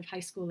 especially kind of high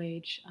school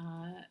age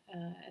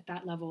at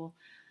that level?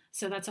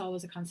 So that's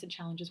always a constant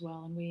challenge as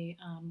well. And we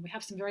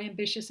have some very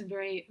ambitious and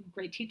very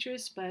great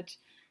teachers, but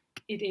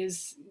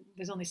there's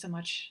only so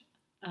much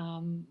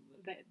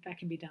that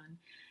can be done.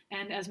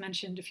 And as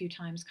mentioned a few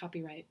times,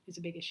 copyright is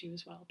a big issue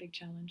as well, a big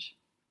challenge.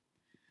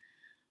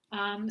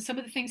 Some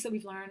of the things that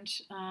we've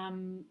learned,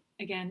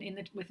 again,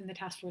 within the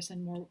task force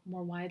and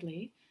more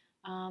widely,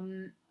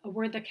 a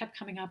word that kept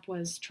coming up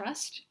was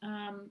trust,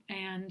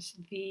 and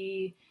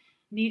the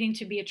needing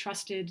to be a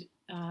trusted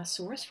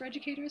source for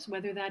educators,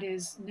 whether that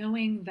is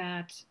knowing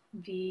that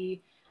the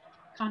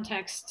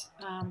context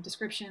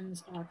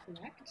descriptions are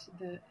correct,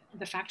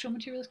 the factual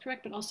material is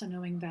correct, but also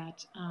knowing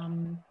that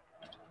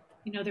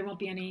there won't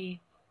be any.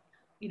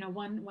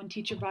 One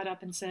teacher brought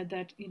up and said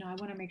that I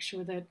want to make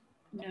sure that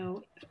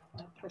no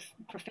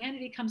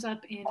profanity comes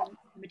up in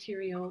the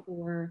material,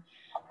 or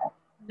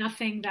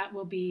nothing that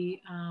will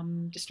be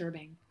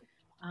disturbing.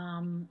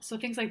 So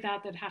things like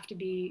that have to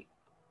be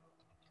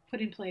put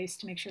in place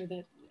to make sure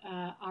that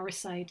our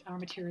site, our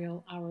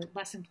material, our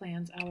lesson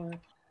plans, our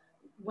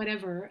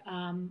whatever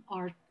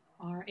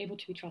are able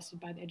to be trusted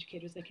by the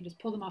educators. They can just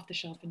pull them off the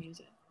shelf and use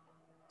it.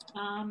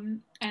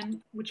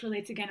 And which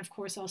relates again, of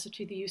course, also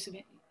to the ease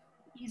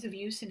of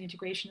use and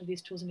integration of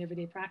these tools in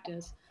everyday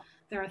practice.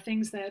 There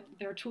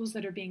are tools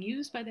that are being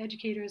used by the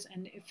educators,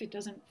 and if it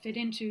doesn't fit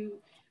into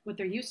what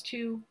they're used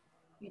to,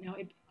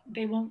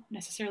 they won't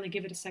necessarily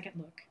give it a second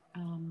look.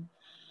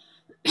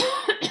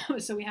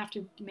 So we have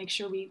to make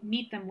sure we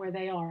meet them where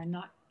they are and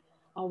not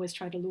always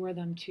try to lure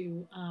them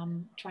to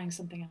trying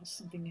something else,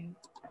 something new.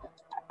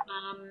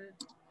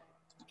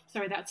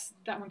 Sorry,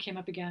 that one came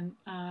up again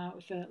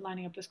with the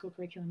lining up the school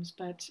curriculums,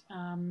 but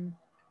and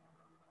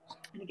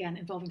again,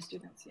 involving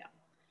students, yeah,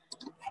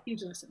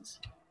 huge lessons.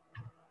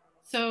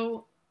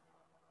 So,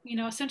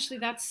 essentially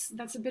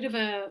that's a bit of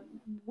a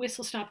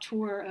whistle-stop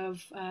tour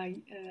of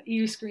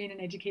EU Screen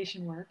and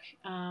education work.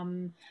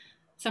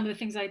 Some of the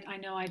things I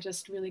know I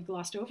just really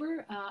glossed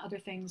over. Other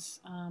things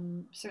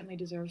certainly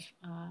deserve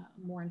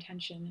more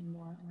attention and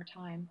more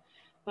time.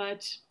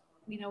 But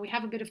we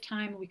have a bit of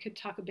time. We could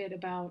talk a bit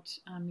about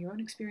your own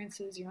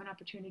experiences, your own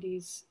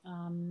opportunities.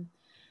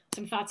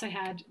 Some thoughts I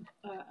had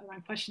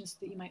around questions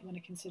that you might want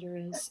to consider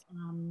is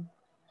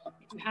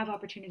if you have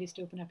opportunities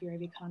to open up your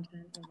AV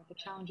content, or what the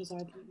challenges are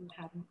that you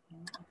have in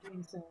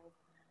doing so.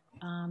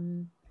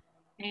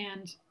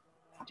 And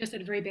just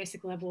at a very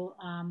basic level,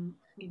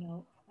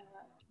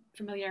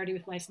 familiarity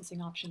with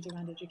licensing options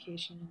around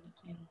education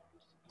and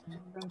your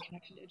own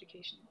connection to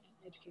education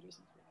and educators.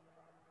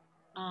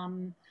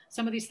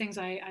 Some of these things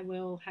I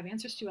will have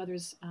answers to,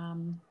 others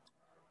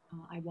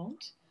I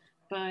won't.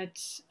 But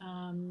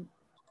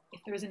if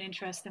there is an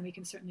interest, then we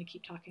can certainly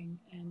keep talking.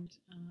 And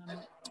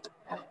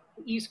the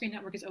EU Screen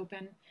Network is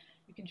open.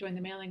 You can join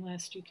the mailing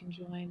list. You can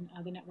join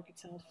the network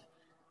itself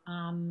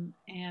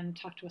and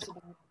talk to us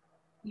about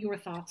your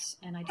thoughts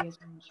and ideas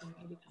around sharing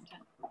AV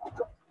content.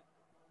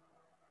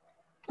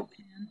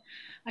 And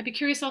I'd be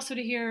curious also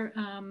to hear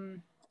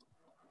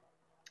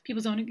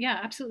people's own,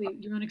 absolutely,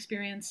 your own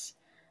experience,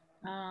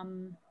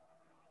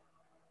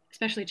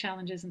 especially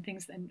challenges and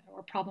things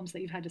or problems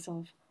that you've had to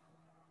solve.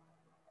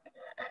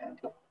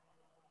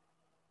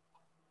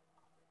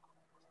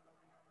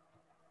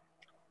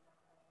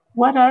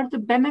 What are the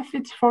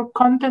benefits for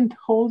content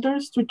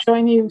holders to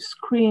join EU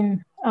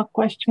Screen? A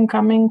question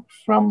coming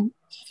from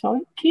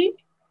Soiki,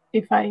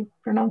 if I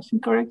pronounce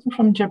it correctly,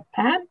 from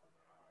Japan.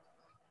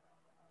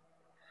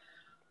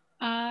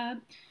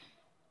 Let's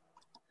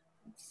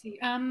see.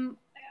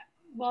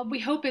 Well, we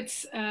hope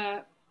it's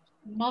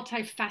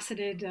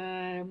multifaceted,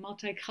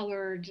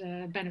 multicolored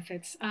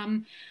benefits.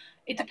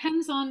 It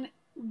depends on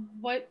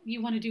what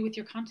you want to do with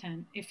your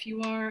content. If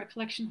you are a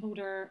collection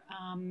holder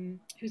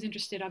who's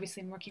interested,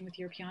 obviously, in working with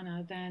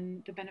Europeana,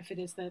 then the benefit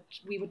is that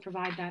we would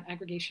provide that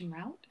aggregation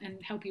route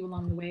and help you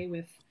along the way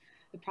with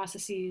the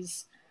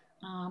processes,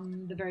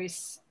 the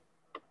various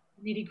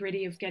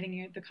nitty-gritty of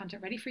getting the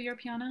content ready for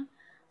Europeana.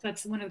 So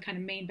that's one of the kind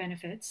of main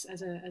benefits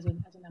as a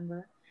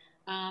member.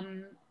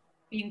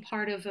 being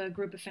part of a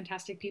group of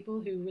fantastic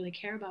people who really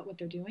care about what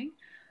they're doing,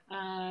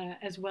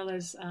 as well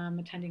as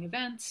attending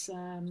events,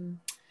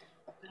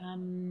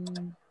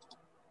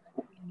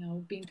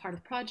 being part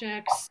of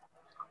projects,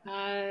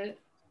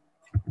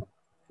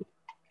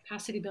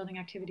 capacity building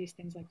activities,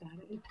 things like that.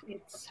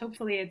 It's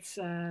hopefully it's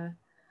a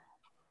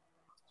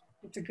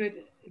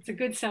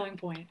good selling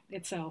point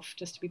itself,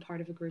 just to be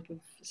part of a group of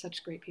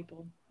such great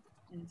people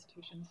and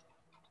institutions.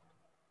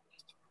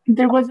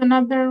 There was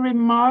another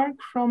remark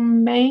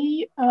from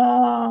May.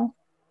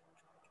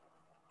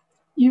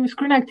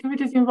 Screen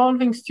activities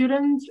involving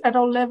students at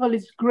all levels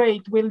is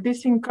great. Will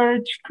this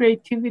encourage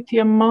creativity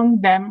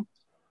among them?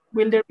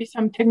 Will there be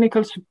some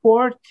technical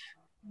support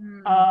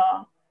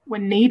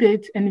when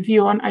needed and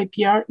view on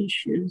IPR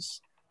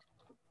issues?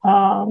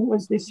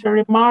 Was this a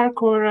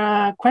remark or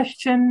a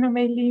question,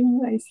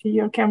 Mei-Ling? I see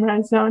your camera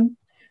is on.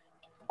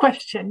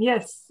 Question,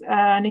 yes,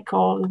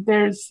 Nicole.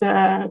 There's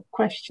a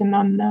question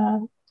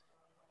on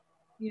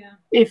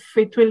if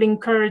it will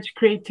encourage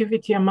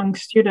creativity among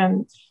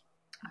students.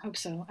 I hope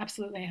so.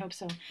 Absolutely, I hope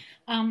so.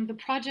 The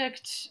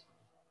project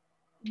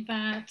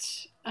that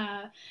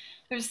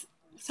there's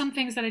some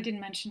things that I didn't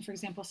mention. For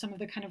example, some of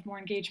the kind of more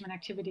engagement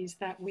activities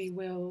that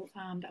will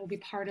be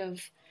part of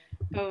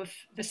both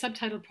the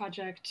subtitled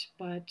project,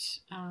 but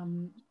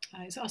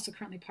is also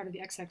currently part of the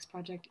XX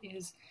project,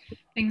 is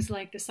things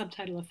like the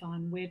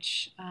subtitle-a-thon,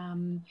 which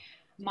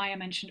Maya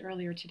mentioned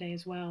earlier today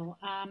as well.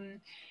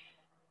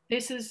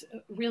 This is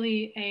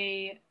really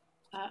a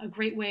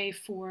great way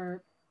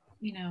for,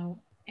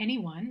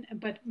 anyone,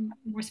 but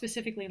more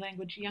specifically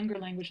younger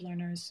language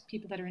learners,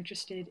 people that are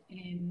interested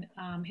in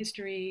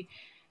history,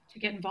 to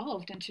get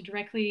involved and to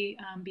directly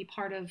be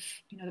part of,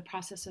 the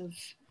process of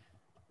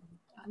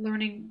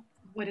learning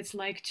what it's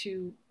like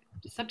to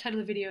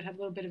subtitle a video, to have a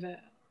little bit of a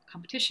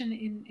competition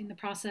in the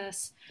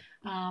process,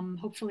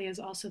 hopefully as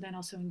also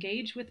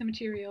engage with the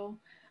material.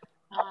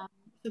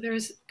 So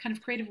there's kind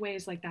of creative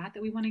ways like that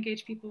we want to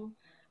engage people,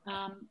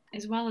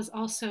 as well as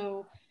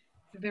also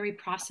the very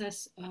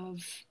process of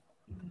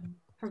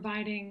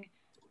providing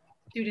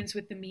students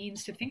with the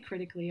means to think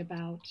critically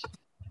about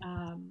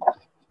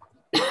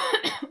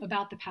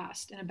the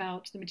past and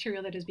about the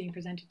material that is being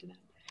presented to them.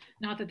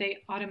 Not that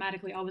they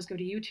automatically always go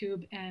to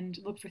YouTube and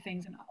look for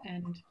things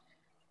and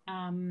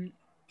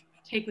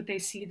take what they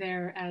see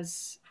there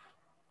as,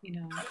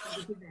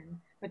 as a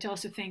given, but to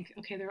also think,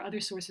 okay, there are other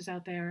sources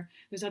out there.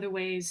 There's other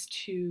ways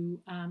to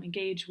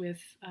engage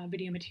with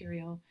video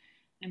material,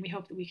 and we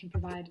hope that we can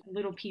provide a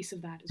little piece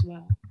of that as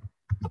well.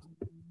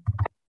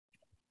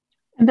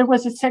 And there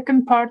was a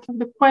second part of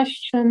the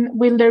question: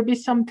 will there be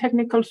some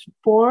technical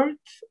support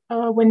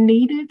when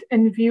needed,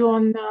 and view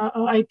on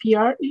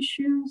IPR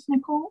issues,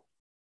 Nicole?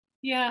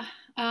 Yeah,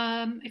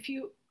 do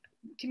you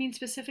mean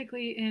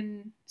specifically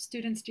in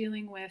students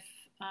dealing with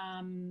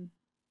and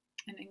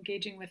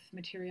engaging with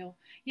material?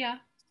 Yeah,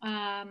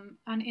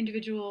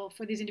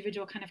 for these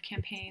individual kind of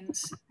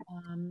campaigns,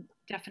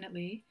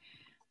 definitely.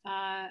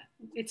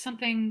 It's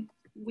something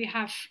we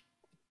have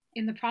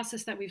in the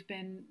process that we've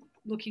been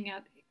looking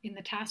at in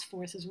the task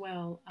force as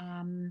well.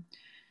 I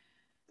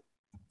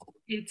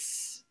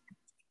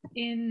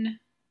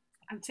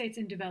would say it's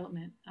in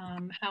development,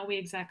 how we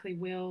exactly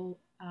will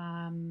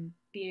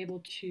be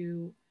able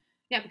to,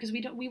 because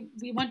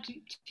we want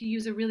to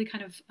use a really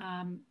kind of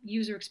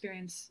user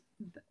experience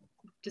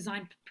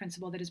design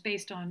principle that is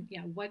based on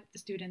what the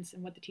students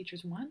and what the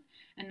teachers want,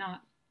 and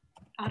not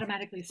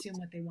automatically assume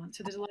what they want.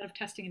 So there's a lot of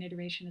testing and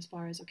iteration as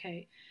far as,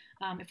 okay,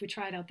 if we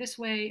try it out this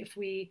way, if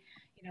we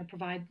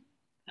provide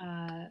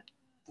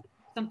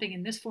something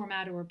in this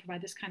format or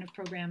provide this kind of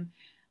program,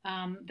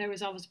 there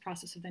was always a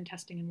process of then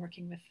testing and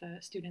working with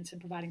students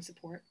and providing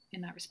support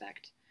in that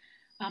respect.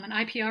 And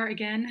IPR,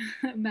 again,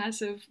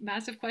 massive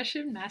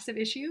question, massive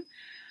issue.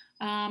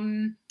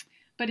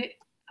 But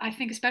I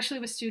think especially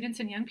with students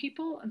and young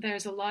people,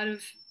 there's a lot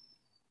of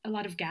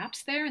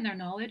gaps there in their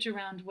knowledge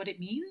around what it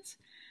means.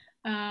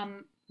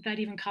 That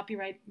even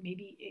copyright,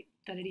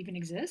 that it even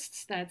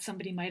exists, that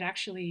somebody might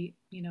actually,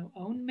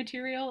 own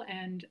material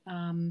and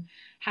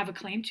have a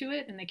claim to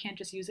it, and they can't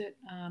just use it.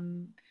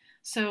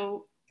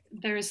 So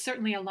there is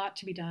certainly a lot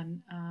to be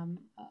done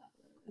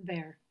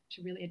there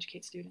to really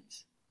educate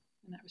students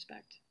in that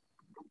respect.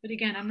 But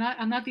again, I'm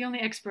not the only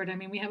expert. I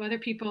mean, we have other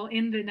people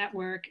in the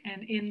network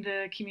and in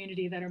the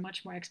community that are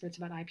much more experts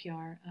about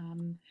IPR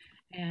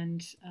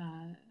and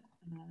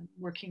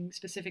working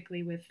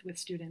specifically with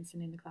students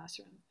and in the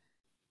classroom.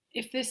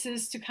 If this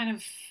is to kind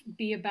of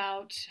be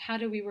about how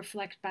do we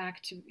reflect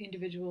back to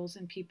individuals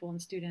and people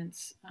and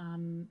students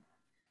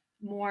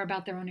more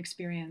about their own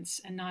experience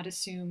and not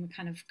assume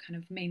kind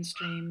of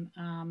mainstream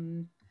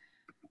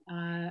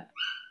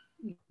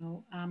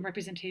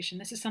representation.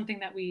 This is something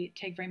that we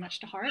take very much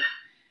to heart,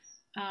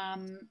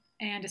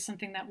 and is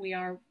something that we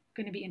are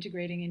going to be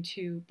integrating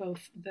into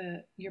both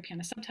the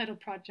Europeana Subtitle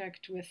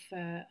project with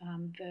the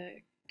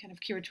kind of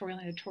curatorial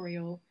and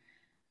editorial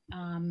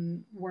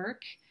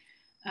work.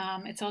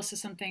 It's also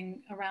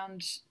something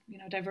around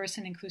diverse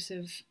and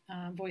inclusive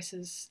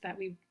voices that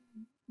we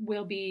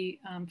will be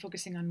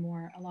focusing on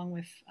more, along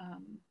with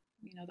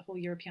the whole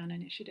Europeana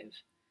initiative.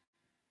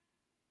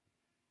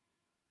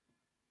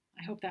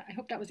 I hope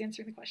that was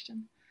answering the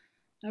question.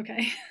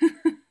 Okay.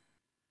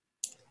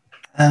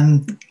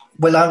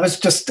 Well, I was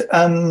just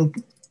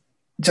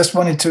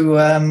wanted to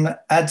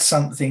add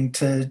something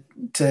to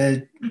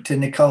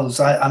Nicole's.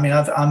 I mean,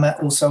 I'm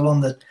also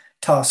on the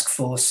task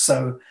force,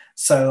 so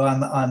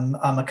I'm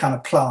a kind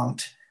of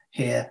plant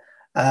here,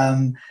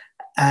 and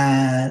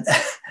but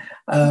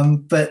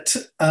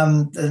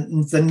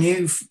the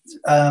new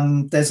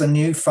there's a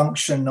new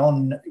function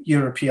on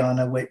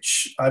Europeana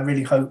which I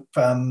really hope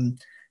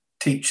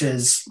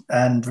teachers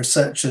and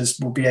researchers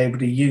will be able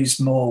to use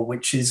more,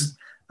 which is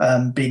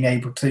being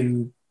able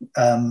to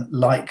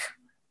like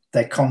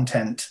their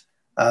content,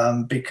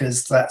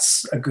 because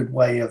that's a good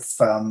way of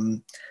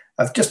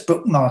just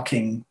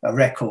bookmarking a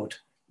record.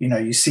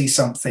 You see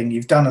something,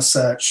 you've done a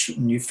search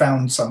and you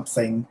found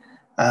something,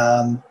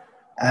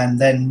 and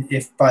then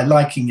if by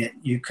liking it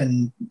you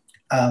can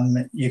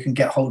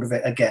get hold of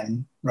it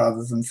again,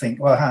 rather than think,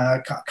 well,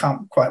 I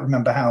can't quite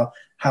remember how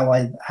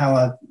I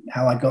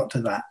got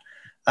to that.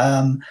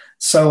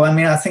 So I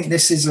mean, I think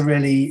this is a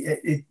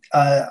really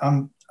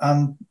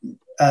I'm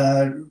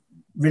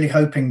really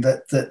hoping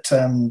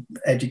that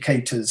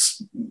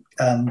educators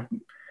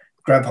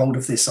grab hold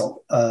of this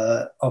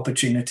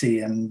opportunity,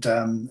 and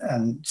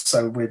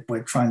so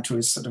we're trying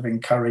to sort of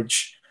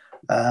encourage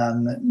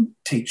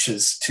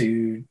teachers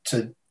to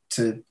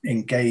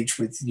engage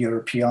with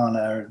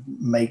Europeana,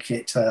 make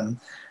it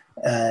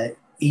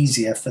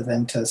easier for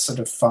them to sort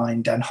of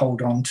find and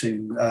hold on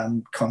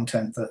to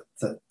content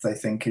that they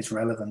think is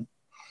relevant.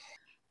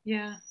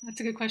 Yeah, that's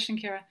a good question,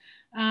 Kara.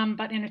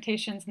 About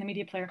annotations in the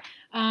media player.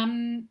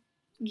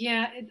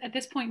 Yeah, at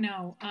this point,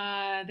 no.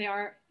 They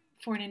are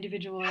for an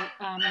individual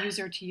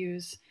user to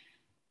use.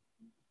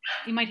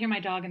 You might hear my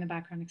dog in the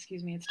background.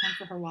 Excuse me. It's time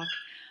for her walk.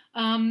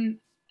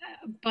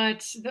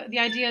 But the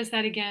idea is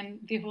that, again,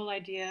 the whole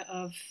idea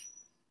of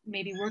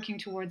maybe working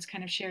towards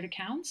kind of shared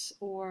accounts,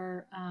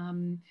 or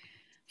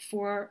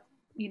for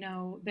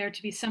there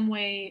to be some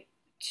way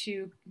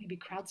to maybe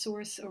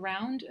crowdsource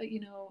around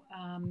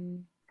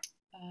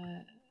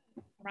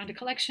around a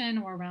collection,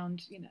 or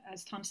around,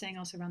 as Tom's saying,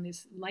 also around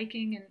this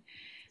liking. And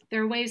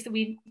there are ways that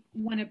we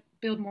want to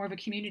build more of a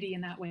community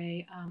in that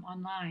way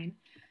online,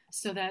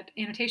 so that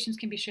annotations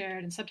can be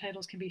shared and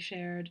subtitles can be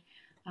shared,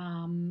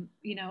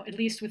 at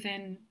least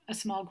within a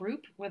small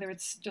group, whether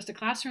it's just a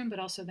classroom, but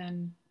also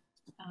then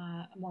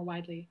more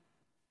widely.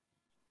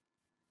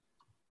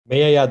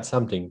 May I add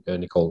something,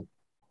 Nicole?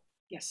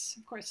 Yes,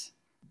 of course.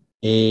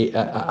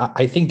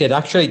 I think that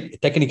actually,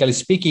 technically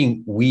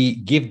speaking, we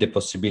give the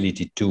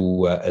possibility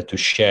to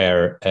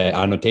share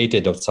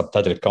annotated or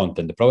subtitled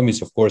content. The problem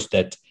is, of course,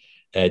 that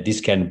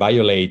this can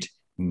violate,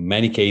 in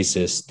many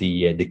cases,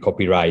 the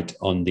copyright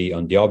on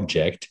the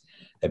object,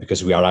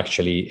 because we are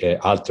actually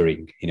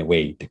altering, in a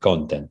way, the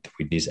content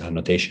with this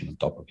annotation on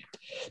top of it.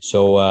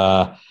 So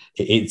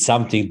it's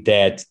something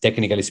that,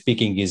 technically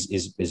speaking,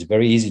 is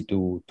very easy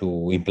to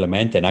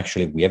implement, and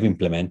actually we have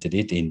implemented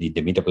it in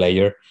the media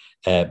player.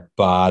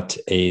 But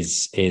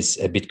is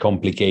a bit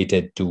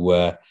complicated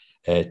to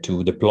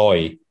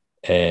deploy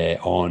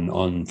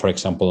on, for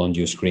example, on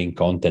Uscreen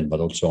content, but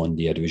also on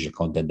the audiovisual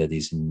content that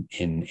is in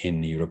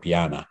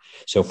Europeana.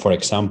 So, for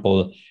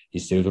example,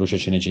 Istituto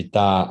Luce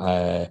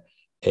Cinecittà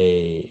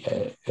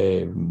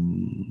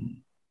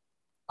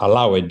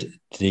allowed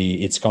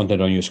its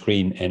content on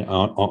Uscreen and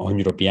on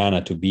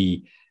Europeana to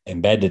be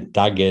embedded,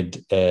 tagged,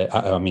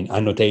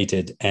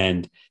 annotated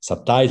and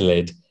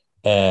subtitled.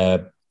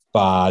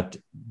 But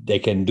they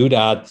can do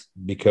that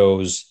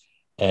because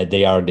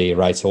they are the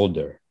rights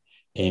holder.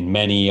 In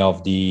many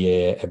of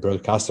the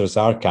broadcasters'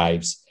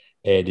 archives,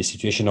 the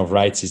situation of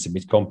rights is a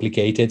bit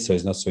complicated, so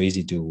it's not so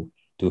easy to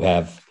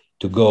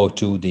go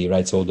to the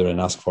rights holder and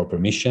ask for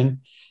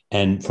permission.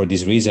 And for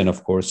this reason,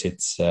 of course,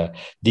 it's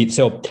deep.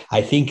 So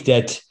I think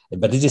that,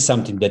 but this is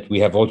something that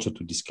we have also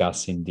to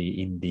discuss in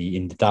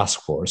the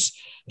task force,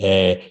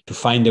 to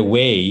find a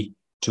way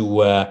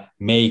to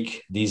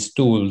make these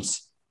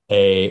tools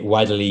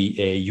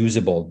widely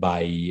usable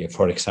by,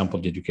 for example,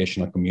 the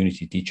educational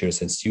community,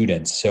 teachers and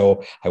students.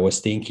 So I was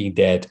thinking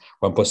that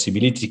one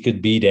possibility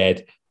could be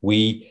that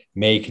we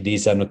make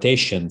these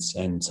annotations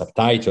and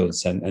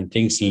subtitles and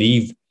things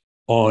live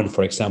on,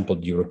 for example,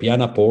 the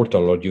Europeana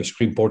portal or the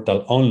Uscreen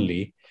portal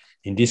only.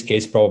 In this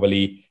case,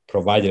 probably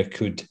provider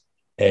could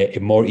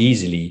more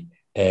easily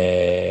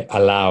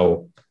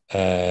allow,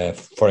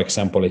 for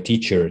example, a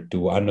teacher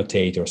to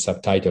annotate or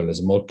subtitle a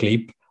small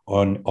clip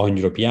on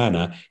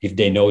Europeana, if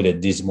they know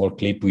that this small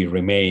clip will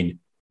remain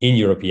in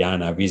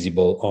Europeana,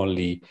 visible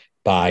only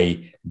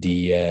by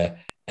the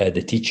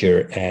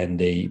teacher and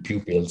the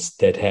pupils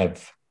that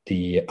have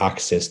the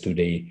access to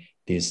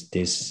these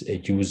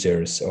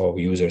users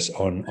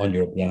on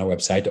Europeana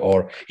website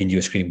or in the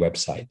Uscreen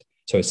website.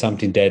 So it's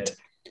something that,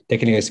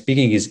 technically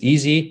speaking, is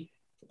easy.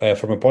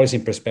 From a policy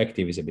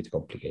perspective, is a bit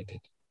complicated.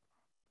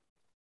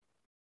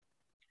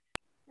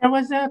 There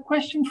was a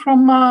question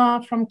from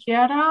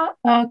Chiara.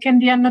 Can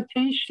the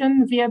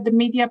annotation via the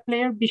media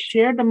player be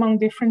shared among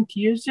different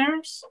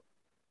users?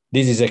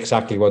 this is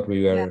exactly what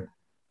we were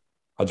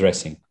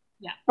addressing.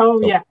 Yeah.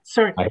 Oh, So yeah.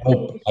 Sorry. I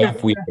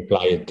hope we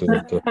apply it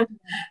to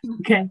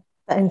Okay.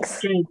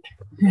 Thanks. Great.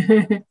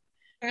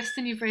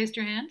 Kirsten, you've raised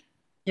your hand.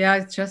 Yeah,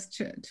 it's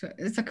just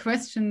it's a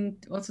question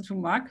also to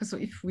Marcus. So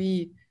if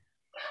we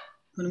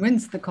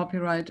convince the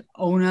copyright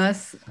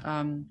owners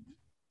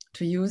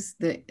to use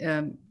the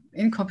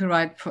in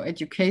copyright for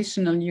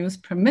educational use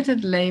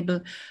permitted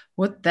label,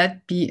 would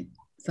that be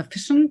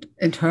sufficient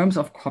in terms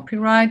of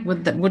copyright?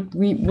 Would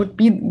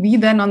we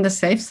then on the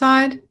safe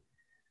side?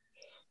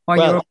 Or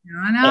well,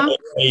 Europeana?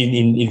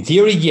 in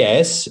theory,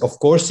 yes. Of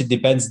course, it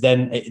depends.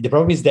 Then the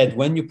problem is that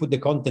when you put the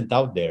content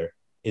out there,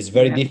 it's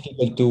very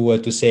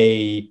difficult to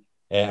say,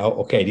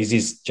 okay, this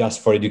is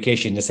just for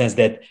education. In the sense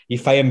that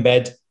if I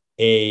embed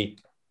a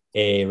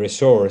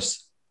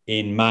resource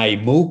in my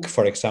MOOC,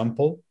 for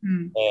example,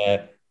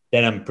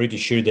 then I'm pretty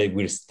sure they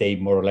will stay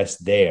more or less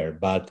there.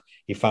 But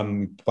if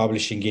I'm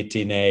publishing it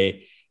and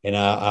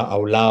I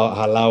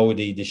allow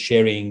the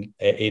sharing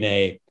in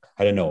a,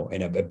 I don't know,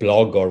 in a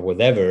blog or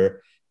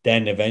whatever,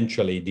 then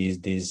eventually these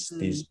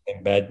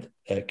embed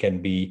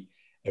can be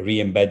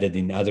re-embedded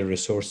in other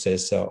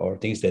resources or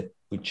things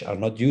which are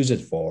not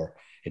used for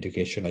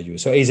educational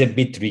use. So it's a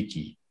bit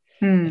tricky.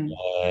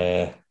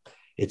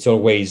 It's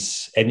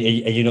always, and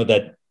you know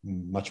that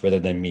much better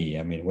than me.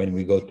 I mean, when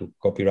we go to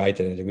copyright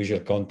and visual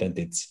content,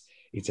 it's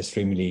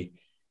extremely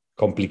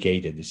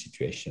complicated, the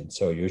situation.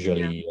 So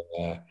usually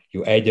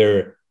you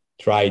either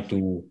try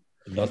to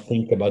not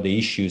think about the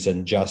issues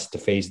and just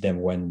face them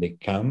when they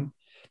come,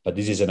 but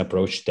this is an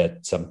approach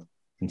that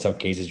in some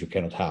cases you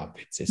cannot have.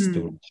 It's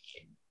too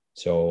risky.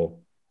 So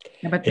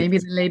but maybe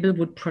the label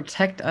would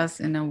protect us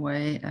in a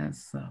way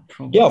as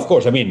yeah, of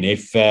course. I mean,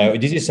 if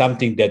this is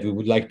something that we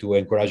would like to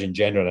encourage in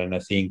general, and I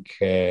think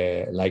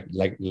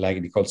like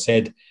Nicole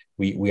said,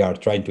 we are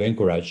trying to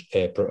encourage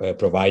a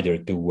provider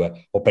to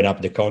open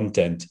up the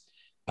content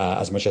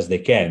as much as they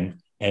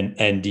can,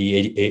 and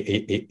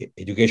the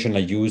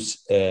educational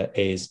use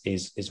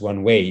is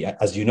one way.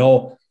 As you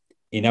know,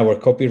 in our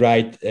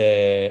copyright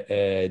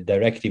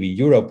directive in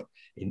Europe,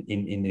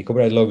 in the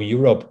copyright law in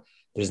Europe,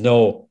 there's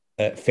no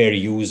fair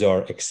use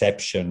or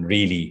exception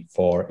really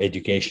for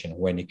education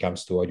when it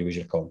comes to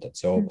audiovisual content.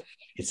 So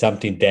it's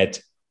something that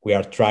we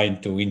are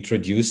trying to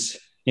introduce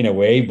in a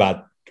way,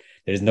 but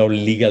there is no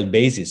legal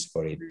basis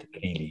for it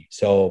really.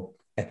 So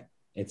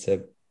it's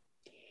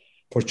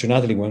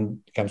fortunately,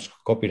 when it comes to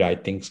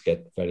copyright, things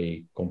get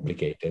very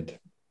complicated.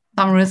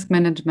 Some risk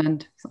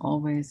management is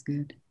always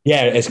good.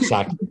 Yeah,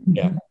 exactly.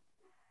 Yeah.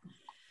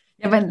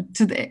 Yeah, but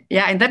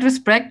in that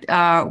respect,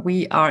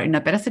 we are in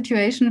a better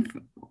situation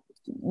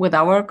with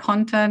our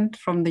content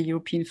from the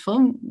European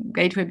Film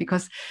Gateway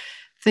because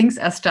things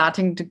are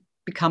starting to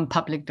become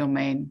public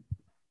domain.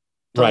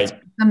 So right.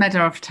 It's a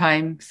matter of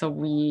time. So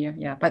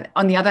but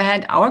on the other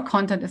hand, our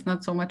content is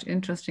not so much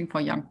interesting for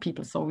young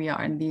people. So we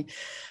are in the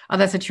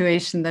other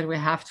situation that we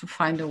have to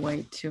find a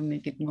way to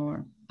make it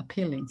more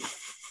appealing.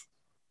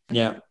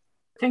 Yeah.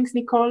 Thanks,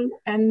 Nicole,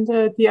 and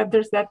the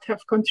others that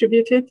have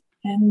contributed.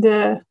 And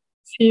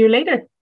see you later.